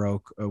Taylor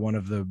broke, one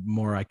of the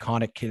more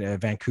iconic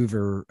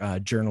Vancouver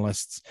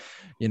journalists,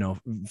 you know,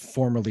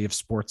 formerly of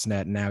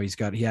Sportsnet. And now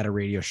he had a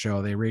radio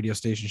show. The radio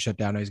station shut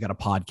down. Now he's got a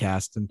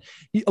podcast, and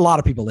a lot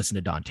of people listen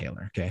to Don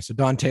Taylor. Okay. So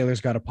Don Taylor's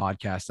got a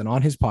podcast, and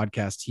on his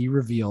podcast, he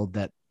revealed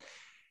that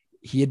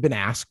he had been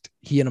asked,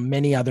 he and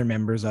many other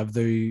members of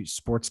the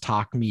sports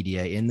talk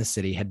media in the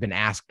city had been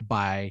asked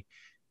by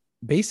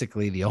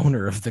basically the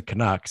owner of the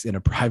Canucks in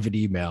a private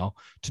email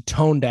to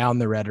tone down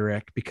the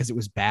rhetoric because it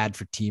was bad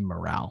for team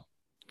morale.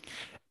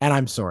 And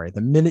I'm sorry,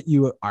 the minute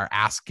you are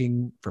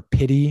asking for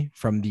pity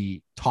from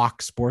the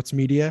talk sports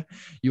media,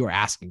 you are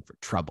asking for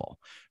trouble,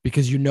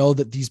 because you know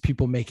that these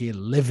people make a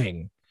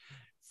living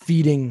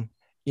feeding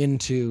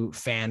into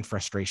fan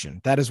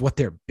frustration. That is what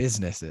their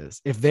business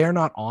is. If they're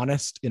not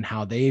honest in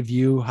how they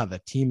view how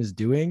the team is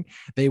doing,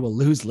 they will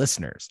lose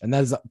listeners. And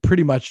that is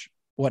pretty much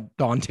what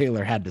Don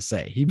Taylor had to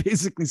say. He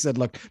basically said,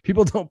 look,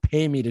 people don't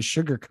pay me to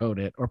sugarcoat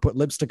it or put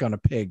lipstick on a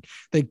pig.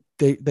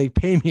 They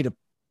pay me to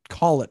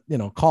call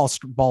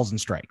balls and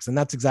strikes. And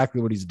that's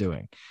exactly what he's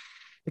doing.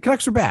 The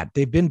Canucks are bad.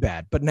 They've been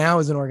bad, but now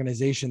as an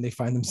organization, they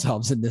find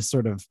themselves in this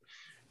sort of,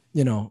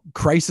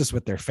 crisis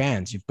with their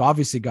fans. You've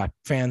obviously got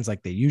fans,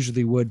 like they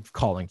usually would,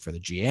 calling for the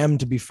GM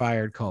to be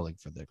fired, calling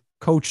for the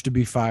coach to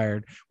be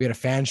fired. We had a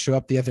fan show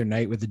up the other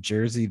night with a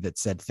jersey that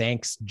said,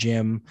 "Thanks,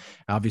 Jim,"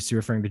 obviously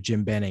referring to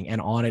Jim Benning.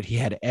 And on it, he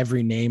had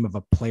every name of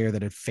a player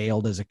that had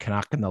failed as a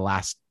Canuck in the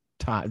last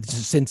time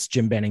since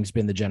Jim Benning's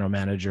been the general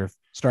manager,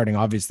 starting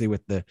obviously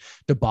with the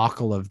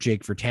debacle of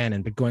Jake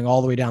Virtanen, but going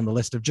all the way down the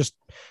list of just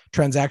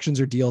transactions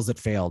or deals that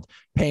failed,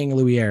 paying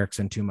Louis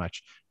Eriksson too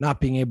much, not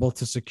being able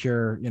to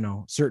secure,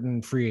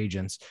 certain free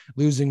agents,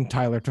 losing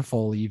Tyler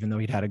Toffoli, even though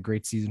he'd had a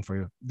great season for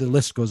you. The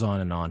list goes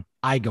on and on.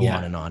 I go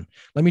on and on.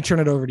 Let me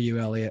turn it over to you,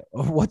 Elliot.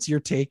 What's your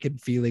take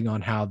and feeling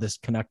on how this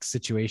Canucks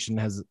situation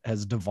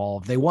has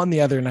devolved? They won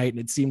the other night,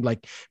 and it seemed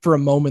like for a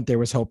moment there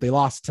was hope. They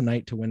lost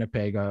tonight to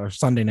Winnipeg, or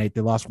Sunday night.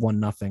 They lost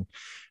 1-0.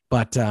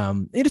 But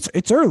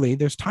it's early.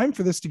 There's time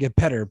for this to get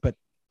better. But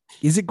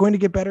is it going to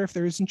get better if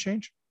there isn't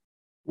change?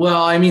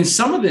 Well, I mean,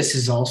 some of this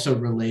is also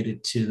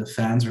related to the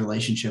fans'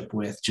 relationship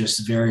with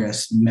just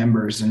various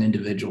members and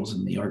individuals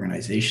in the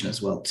organization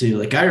as well, too.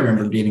 Like, I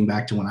remember dating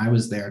back to when I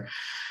was there.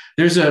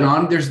 There's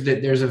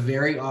a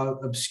very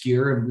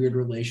obscure and weird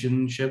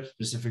relationship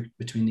specific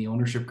between the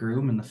ownership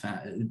group and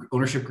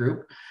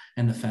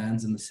the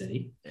fans in the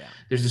city. Yeah.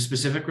 There's a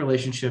specific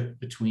relationship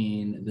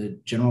between the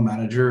general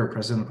manager or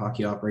president of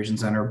Hockey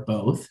Operations Center,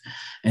 both,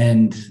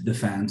 and the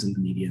fans and the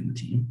media and the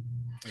team.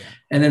 Yeah.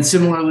 And then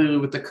similarly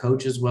with the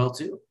coach as well,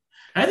 too.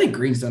 I think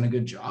Green's done a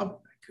good job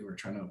in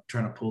Vancouver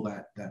trying to pull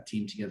that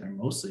team together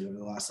mostly over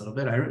the last little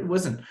bit. It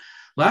wasn't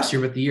last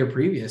year, but the year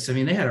previous. I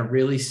mean, they had a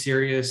really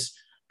serious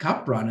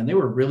cup run and they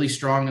were really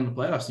strong in the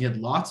playoffs. And you had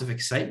lots of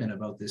excitement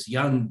about this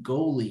young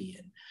goalie,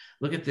 and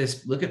look at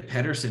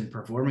Pettersson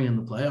performing in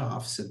the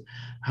playoffs, and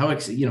how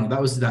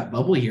that was that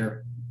bubble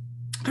year.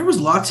 There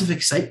was lots of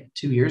excitement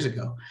 2 years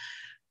ago.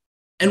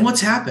 And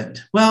what's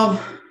happened?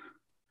 Well,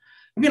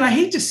 I mean, I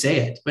hate to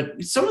say it,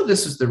 but some of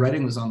this was the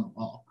writing was on the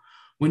wall.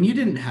 When you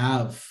didn't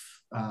have,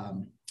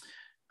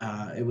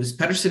 it was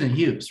Pettersson and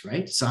Hughes,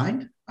 right?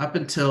 Signed up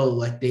until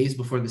like days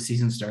before the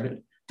season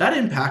started. That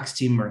impacts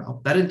team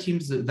morale. That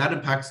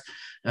impacts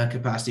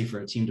capacity for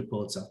a team to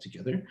pull itself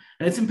together.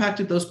 And it's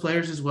impacted those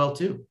players as well,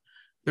 too.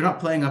 They're not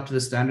playing up to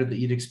the standard that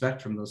you'd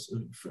expect from those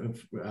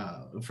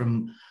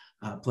from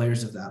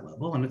players of that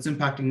level. And it's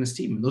impacting this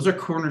team. And those are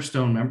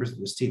cornerstone members of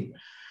this team.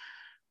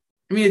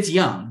 I mean, it's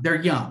young.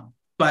 They're young.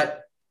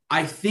 But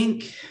I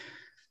think,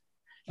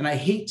 and I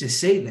hate to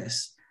say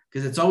this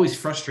because it's always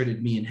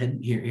frustrated me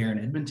here in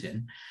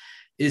Edmonton,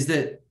 is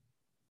that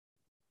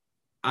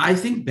I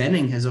think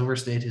Benning has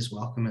overstayed his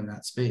welcome in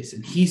that space,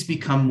 and he's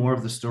become more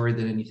of the story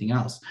than anything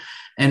else.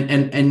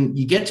 And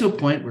you get to a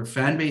point where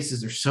fan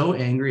bases are so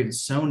angry and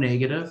so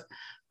negative,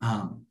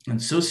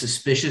 and so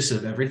suspicious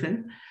of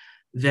everything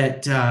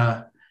that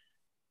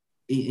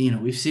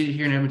we've seen it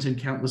here in Edmonton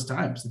countless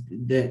times,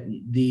 that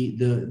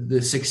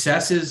the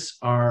successes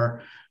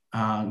are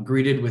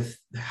greeted with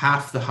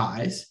half the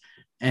highs,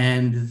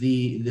 and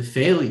the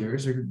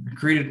failures are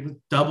greeted with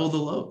double the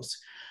lows.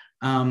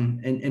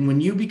 And when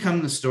you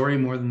become the story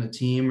more than the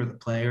team or the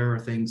player or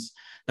things,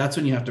 that's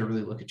when you have to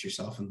really look at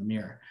yourself in the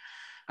mirror.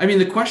 I mean,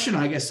 the question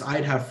I guess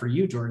I'd have for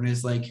you, Jordan,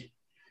 is like,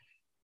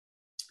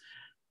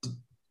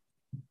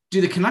 do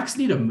the Canucks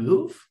need a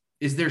move?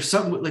 Is there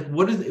something like,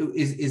 what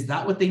is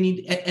that what they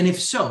need? And if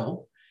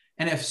so,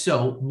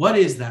 what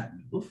is that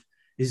move?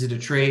 Is it a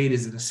trade?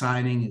 Is it a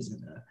signing? Is it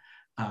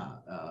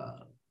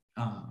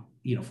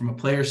from a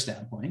player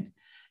standpoint?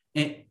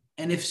 And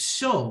if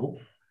so,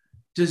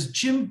 does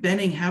Jim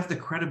Benning have the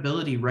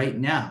credibility right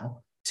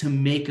now to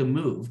make a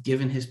move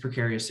given his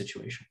precarious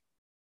situation?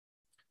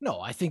 No,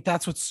 I think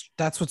that's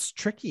what's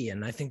tricky.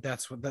 And I think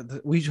that's what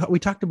we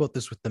talked about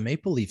this with the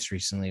Maple Leafs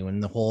recently, when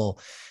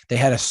they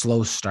had a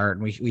slow start,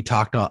 and we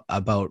talked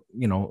about,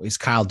 is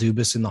Kyle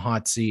Dubas in the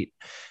hot seat?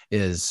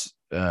 Is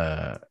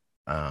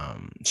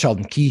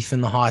Sheldon Keefe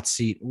in the hot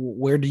seat?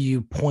 Where do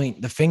you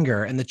point the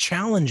finger? And the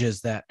challenge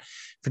is that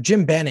for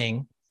Jim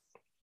Benning,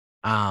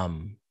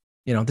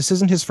 this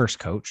isn't his first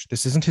coach.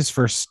 This isn't his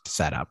first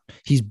setup.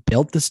 He's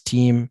built this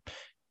team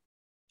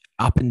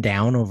up and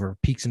down over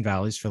peaks and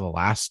valleys for the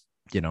last,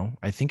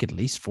 I think at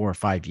least 4 or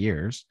 5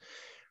 years.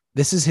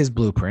 This is his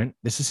blueprint.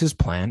 This is his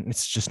plan.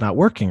 It's just not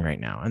working right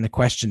now. And the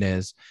question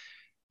is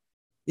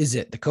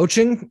it the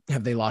coaching?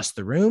 Have they lost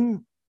the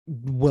room?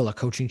 Will a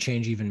coaching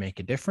change even make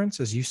a difference?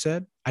 As you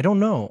said, I don't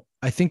know.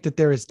 I think that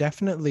there is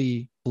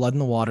definitely blood in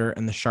the water,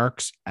 and the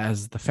Sharks,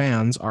 as the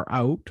fans, are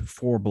out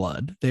for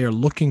blood. They are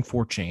looking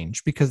for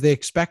change because they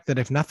expect that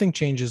if nothing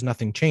changes,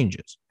 nothing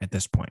changes at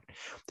this point.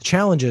 The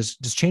challenge is,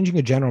 does changing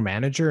a general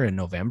manager in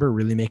November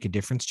really make a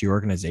difference to your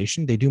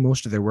organization? They do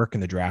most of their work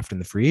in the draft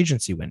and the free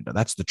agency window.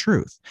 That's the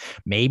truth.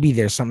 Maybe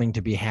there's something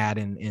to be had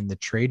in the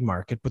trade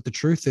market, but the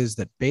truth is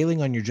that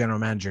bailing on your general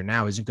manager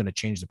now isn't going to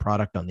change the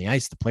product on the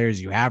ice. The players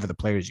you have are the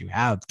players you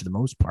have for the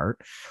most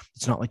part.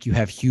 It's not like you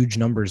have huge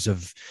numbers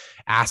of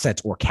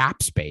assets or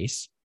cap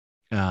space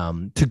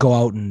to go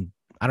out and,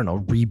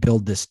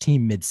 rebuild this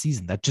team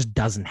mid-season. That just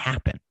doesn't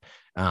happen.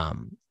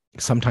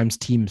 Sometimes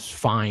teams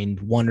find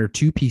 1 or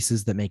 2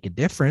 pieces that make a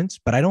difference,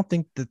 but I don't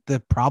think that the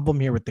problem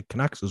here with the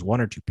Canucks is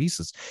 1 or 2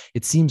 pieces.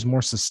 It seems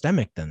more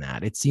systemic than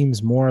that. It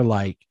seems more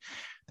like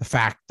the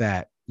fact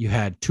that you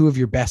had 2 of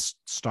your best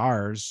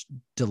stars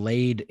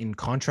delayed in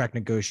contract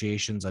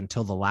negotiations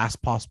until the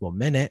last possible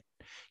minute.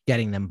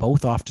 Getting them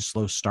both off to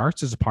slow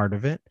starts is a part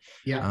of it.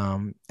 Yeah.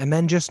 And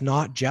then just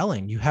not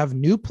gelling. You have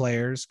new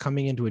players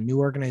coming into a new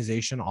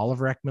organization,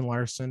 Oliver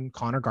Ekman-Larsson,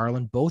 Connor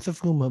Garland, both of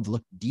whom have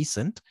looked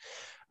decent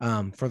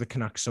for the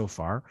Canucks so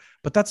far,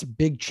 but that's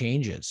big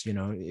changes.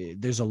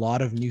 There's a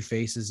lot of new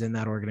faces in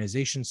that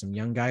organization, some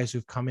young guys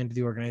who've come into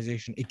the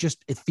organization.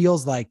 It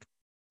feels like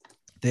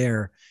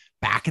they're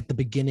back at the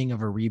beginning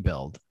of a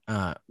rebuild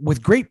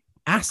with great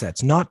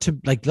assets.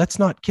 Let's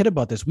not kid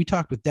about this. We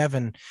talked with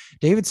Devin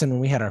Davidson when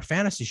we had our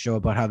fantasy show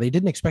about how they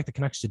didn't expect the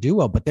Canucks to do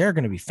well, but they're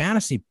going to be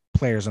fantasy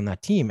players on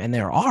that team. And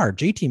there are.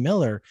 JT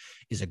Miller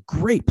is a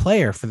great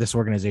player for this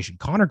organization.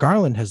 Connor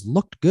Garland has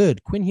looked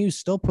good. Quinn Hughes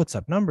still puts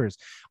up numbers.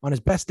 On his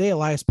best day,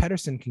 Elias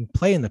Pettersson can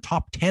play in the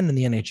top 10 in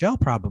the NHL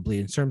probably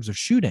in terms of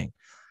shooting.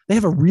 They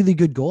have a really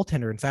good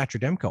goaltender in Thatcher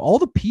Demko. All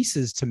the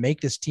pieces to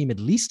make this team at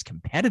least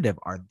competitive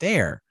are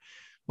there.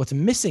 What's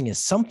missing is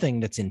something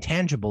that's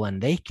intangible, and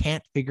they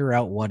can't figure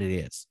out what it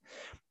is.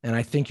 And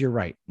I think you're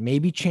right.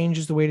 Maybe change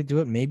is the way to do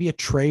it. Maybe a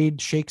trade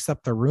shakes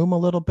up the room a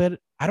little bit.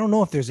 I don't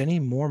know if there's any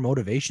more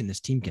motivation this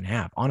team can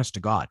have, honest to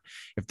God.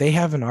 If they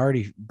haven't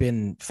already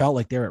felt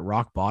like they're at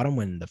rock bottom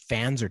when the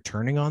fans are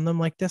turning on them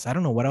like this, I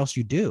don't know what else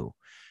you do.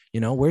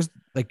 Where's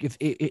like, if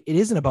it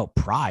isn't about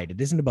pride,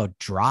 it isn't about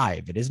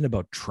drive, it isn't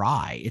about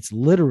try. It's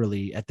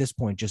literally at this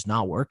point just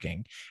not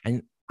working.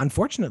 And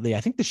unfortunately,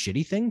 I think the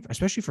shitty thing,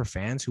 especially for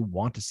fans who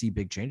want to see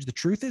big change, the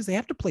truth is they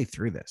have to play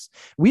through this.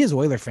 We as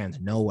Oiler fans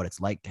know what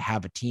it's like to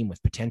have a team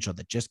with potential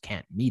that just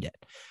can't meet it.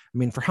 I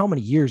mean, for how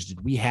many years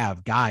did we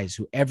have guys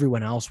who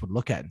everyone else would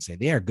look at and say,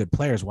 they are good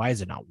players, why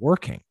is it not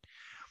working?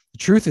 The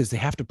truth is they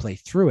have to play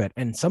through it,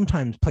 and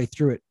sometimes play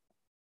through it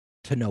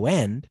to no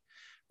end,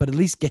 but at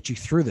least get you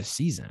through the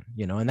season,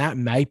 and that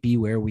might be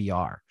where we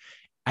are.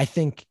 I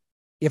think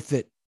if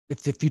the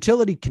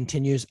futility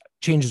continues,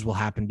 changes will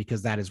happen,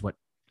 because that is what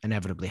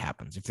inevitably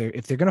happens. If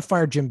they're going to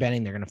fire Jim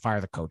Benning, they're going to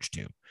fire the coach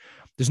too.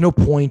 There's no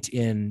point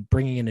in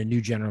bringing in a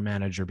new general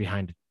manager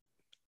behind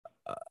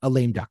a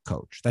lame duck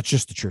coach. That's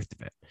just the truth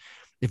of it.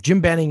 If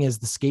Jim Benning is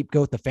the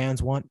scapegoat the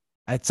fans want,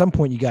 at some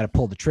point you got to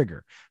pull the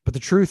trigger. But the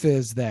truth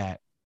is that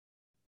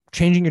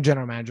changing your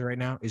general manager right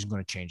now isn't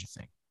going to change a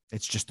thing.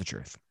 It's just the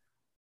truth.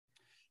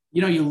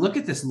 You look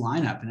at this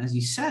lineup, and as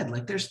you said,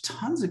 like, there's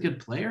tons of good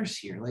players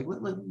here. Like,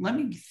 let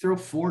me throw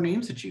 4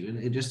 names at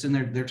you, just in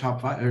their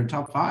top 5 or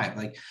top 5,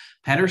 like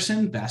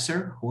Pettersson,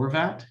 Besser,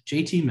 Horvat,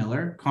 JT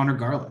Miller, Connor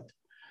Garland,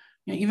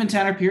 even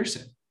Tanner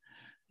Pearson.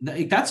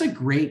 That's a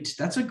great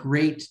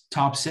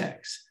top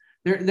 6.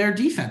 Their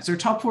defense, their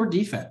top 4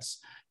 defense: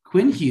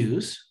 Quinn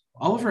Hughes,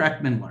 Oliver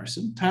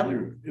Ekman-Larsson,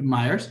 Tyler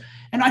Myers,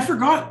 and I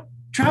forgot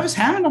Travis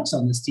Hamoniuk's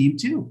on this team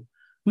too,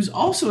 who's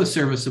also a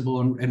serviceable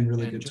and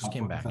really good just top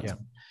came back,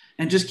 defenseman.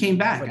 And just came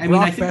back. I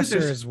think Besser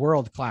is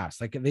world class.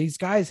 Like, these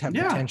guys have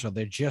potential.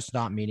 They're just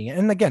not meeting it.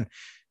 And again,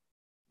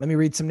 let me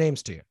read some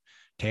names to you: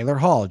 Taylor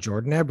Hall,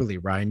 Jordan Eberle,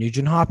 Ryan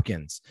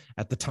Nugent-Hopkins,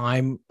 at the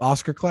time,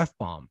 Oscar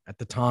Klefbom, at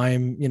the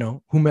time,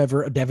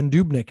 whomever, Devin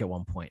Dubnyk at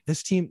one point.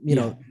 This team,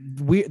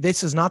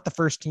 this is not the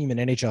first team in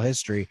NHL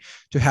history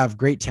to have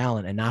great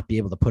talent and not be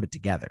able to put it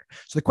together.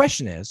 So the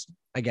question is,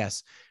 I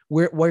guess,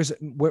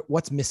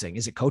 what's missing?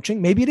 Is it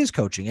coaching? Maybe it is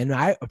coaching. And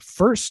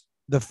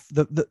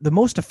the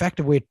most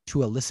effective way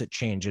to elicit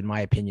change, in my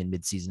opinion,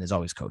 midseason is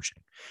always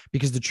coaching,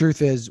 because the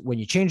truth is, when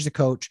you change the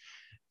coach,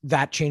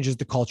 that changes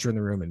the culture in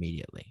the room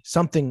immediately.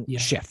 Something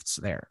shifts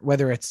there,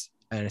 whether it's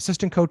an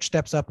assistant coach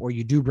steps up or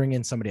you do bring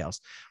in somebody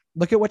else.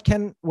 Look at what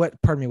Ken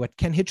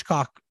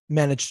Hitchcock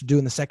managed to do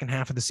in the second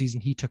half of the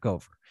season. He took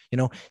over.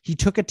 He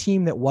took a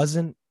team that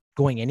wasn't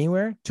going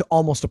anywhere to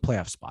almost a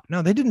playoff spot.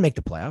 Now, they didn't make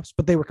the playoffs,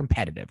 but they were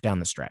competitive down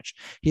the stretch.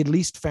 He at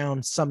least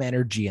found some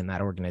energy in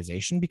that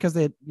organization, because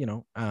they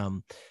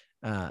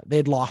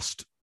had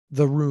lost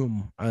the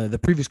room. The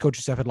previous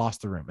coaching staff had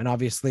lost the room. And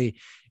obviously,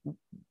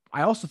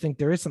 I also think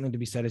there is something to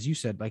be said, as you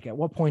said, like, at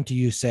what point do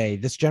you say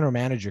this general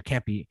manager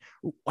can't be,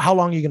 how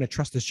long are you going to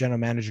trust this general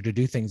manager to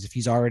do things if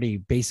he's already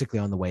basically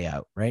on the way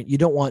out, right? You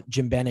don't want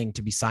Jim Benning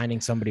to be signing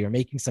somebody or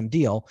making some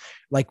deal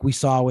like we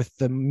saw with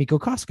the Mikko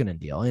Koskinen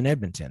deal in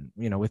Edmonton,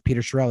 with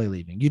Peter Chiarelli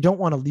leaving. You don't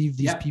want to leave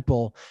these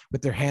people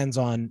with their hands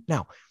on.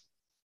 Now,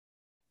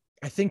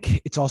 I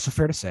think it's also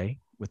fair to say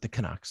with the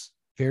Canucks,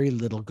 very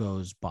little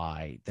goes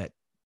by that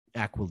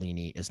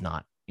Aquilini is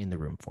not in the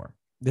room for.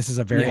 This is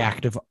a very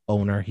active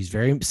owner. He's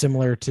very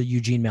similar to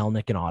Eugene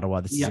Melnyk in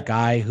Ottawa. This is a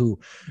guy who,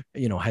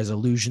 has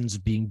illusions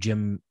of being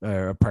Jones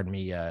in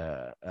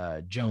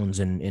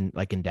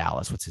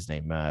Dallas. What's his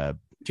name?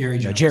 Jerry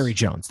Jones. Jerry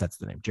Jones. That's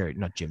the name. Jerry,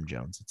 not Jim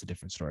Jones. It's a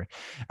different story.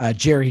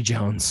 Jerry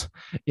Jones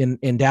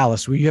in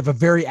Dallas, where you have a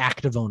very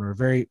active owner, a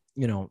very,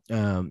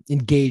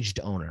 engaged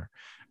owner.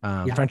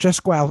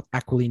 Francesco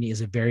Aquilini is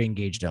a very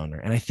engaged owner.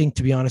 And I think,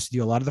 to be honest with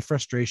you, a lot of the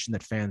frustration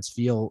that fans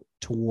feel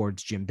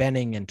towards Jim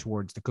Benning and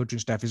towards the coaching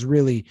staff is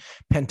really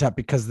pent up,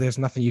 because there's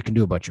nothing you can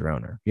do about your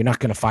owner. You're not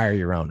going to fire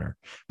your owner,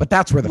 but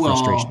that's where the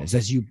frustration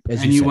is, you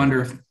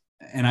wonder if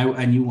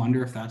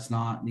that's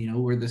not,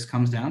 where this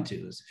comes down to,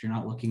 is if you're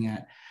not looking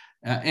at,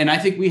 and I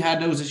think we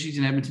had those issues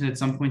in Edmonton at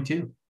some point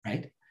too,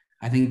 right?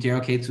 I think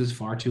Daryl Katz was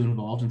far too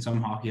involved in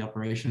some hockey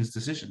operations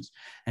decisions,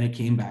 and it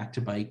came back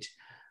to bite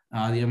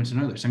the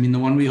Edmonton Oilers. I mean, the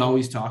one we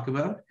always talk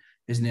about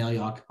is Nail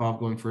Yakupov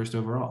going first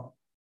overall.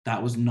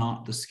 That was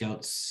not the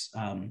scouts.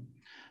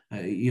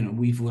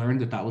 We've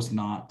learned that was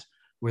not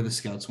where the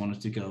scouts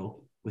wanted to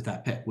go with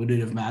that pick. Would it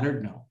have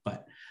mattered? No,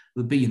 but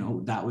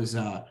that was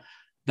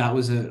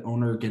an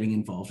owner getting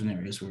involved in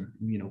areas where,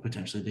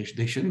 potentially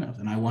they shouldn't have.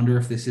 And I wonder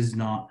if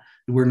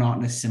we're not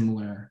in a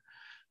similar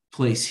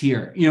place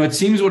here. It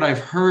seems what I've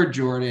heard,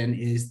 Jordan,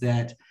 is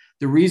that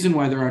the reason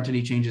why there aren't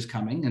any changes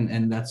coming,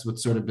 and that's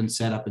what's sort of been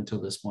set up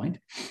until this point,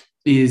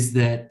 is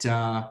that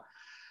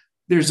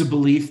there's a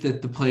belief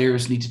that the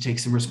players need to take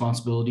some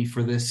responsibility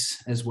for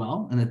this as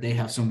well, and that they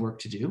have some work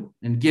to do.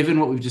 And given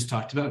what we've just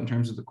talked about in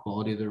terms of the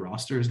quality of their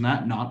roster, is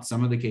not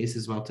some of the case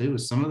as well too?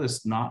 Is most of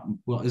this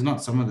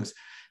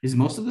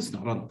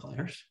not on the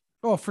players?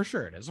 Oh, for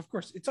sure it is. Of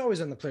course, it's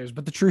always on the players.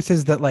 But the truth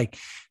is that, like,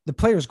 the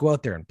players go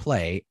out there and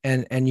play,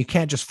 and you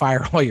can't just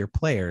fire all your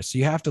players. So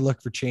you have to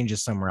look for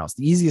changes somewhere else.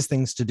 The easiest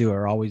things to do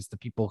are always the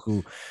people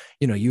who,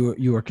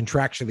 you are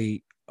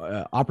contractually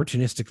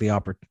opportunistically,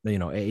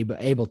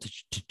 able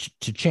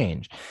to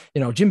change.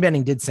 Jim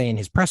Benning did say in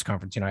his press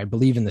conference, I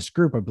believe in this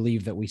group. I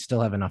believe that we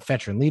still have enough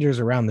veteran leaders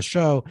around the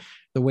show,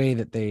 the way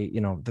that they,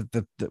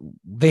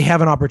 they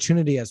have an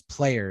opportunity as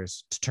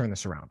players to turn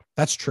this around.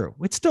 That's true.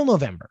 It's still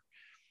November,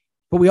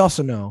 but we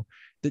also know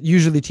that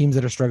usually teams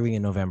that are struggling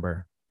in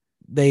November,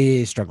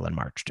 they struggle in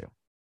March too.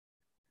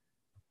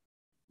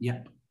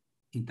 Yep.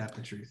 Ain't that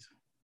the truth?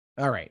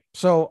 All right.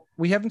 So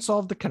we haven't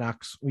solved the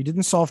Canucks. We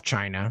didn't solve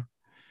China.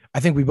 I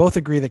think we both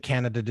agree that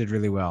Canada did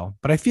really well,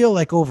 but I feel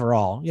like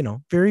overall,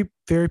 very,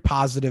 very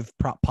positive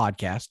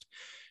podcast.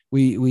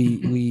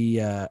 We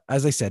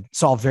as I said,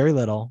 solved very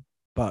little,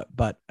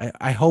 but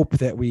I hope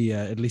that we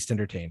at least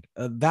entertained.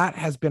 That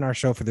has been our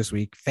show for this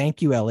week.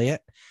 Thank you,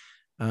 Elliot.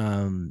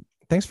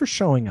 Thanks for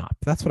showing up.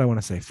 That's what I want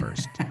to say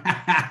first.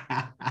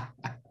 I'm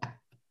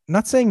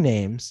not saying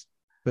names,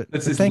 but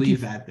let's just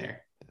leave that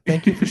there.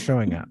 Thank you for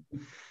showing up.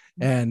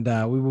 And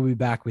we will be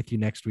back with you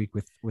next week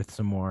with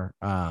some more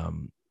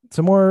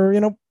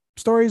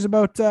stories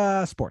about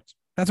sports.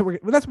 That's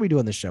what we do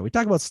on this show. We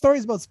talk about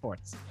stories about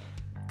sports.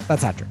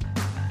 That's Hattrick.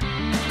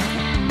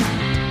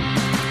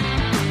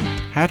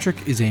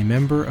 Hattrick is a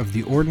member of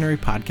the Ordinary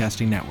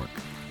Podcasting Network.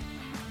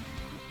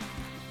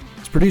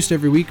 It's produced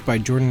every week by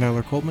Jordan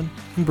Dowler Coltman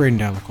and Braden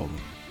Dowler Coltman.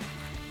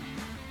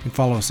 You can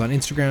follow us on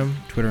Instagram,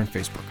 Twitter, and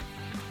Facebook.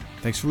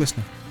 Thanks for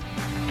listening.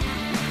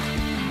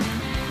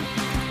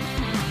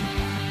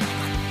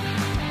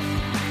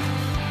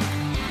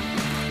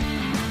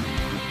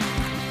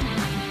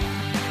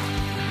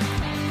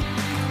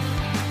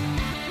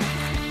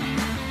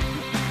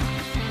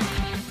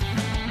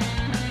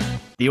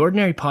 The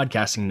Ordinary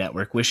Podcasting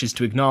Network wishes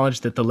to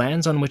acknowledge that the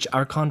lands on which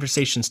our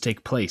conversations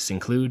take place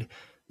include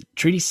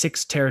Treaty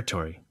 6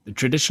 territory, the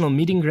traditional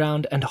meeting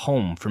ground and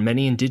home for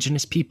many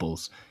Indigenous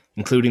peoples,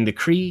 including the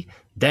Cree,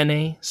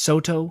 Dene,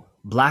 Saulteaux,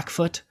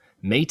 Blackfoot,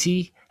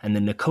 Métis, and the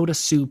Nakota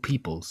Sioux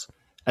peoples,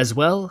 as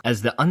well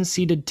as the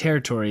unceded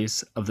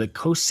territories of the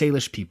Coast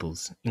Salish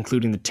peoples,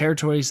 including the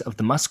territories of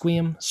the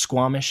Musqueam,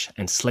 Squamish,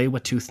 and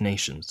Tsleil-Waututh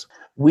nations.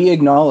 We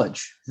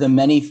acknowledge the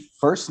many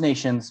First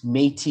Nations,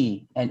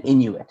 Métis, and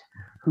Inuit,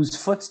 whose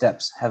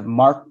footsteps have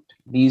marked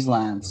these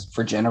lands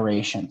for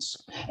generations.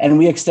 And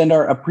we extend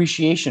our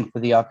appreciation for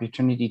the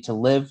opportunity to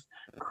live,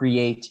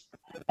 create,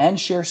 and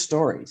share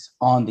stories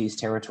on these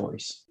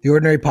territories. The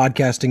Ordinary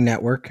Podcasting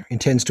Network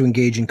intends to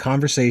engage in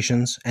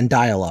conversations and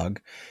dialogue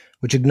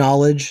which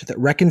acknowledge that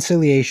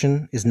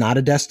reconciliation is not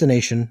a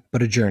destination,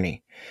 but a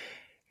journey,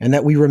 and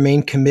that we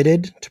remain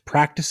committed to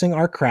practicing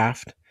our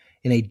craft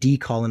in a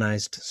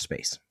decolonized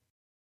space.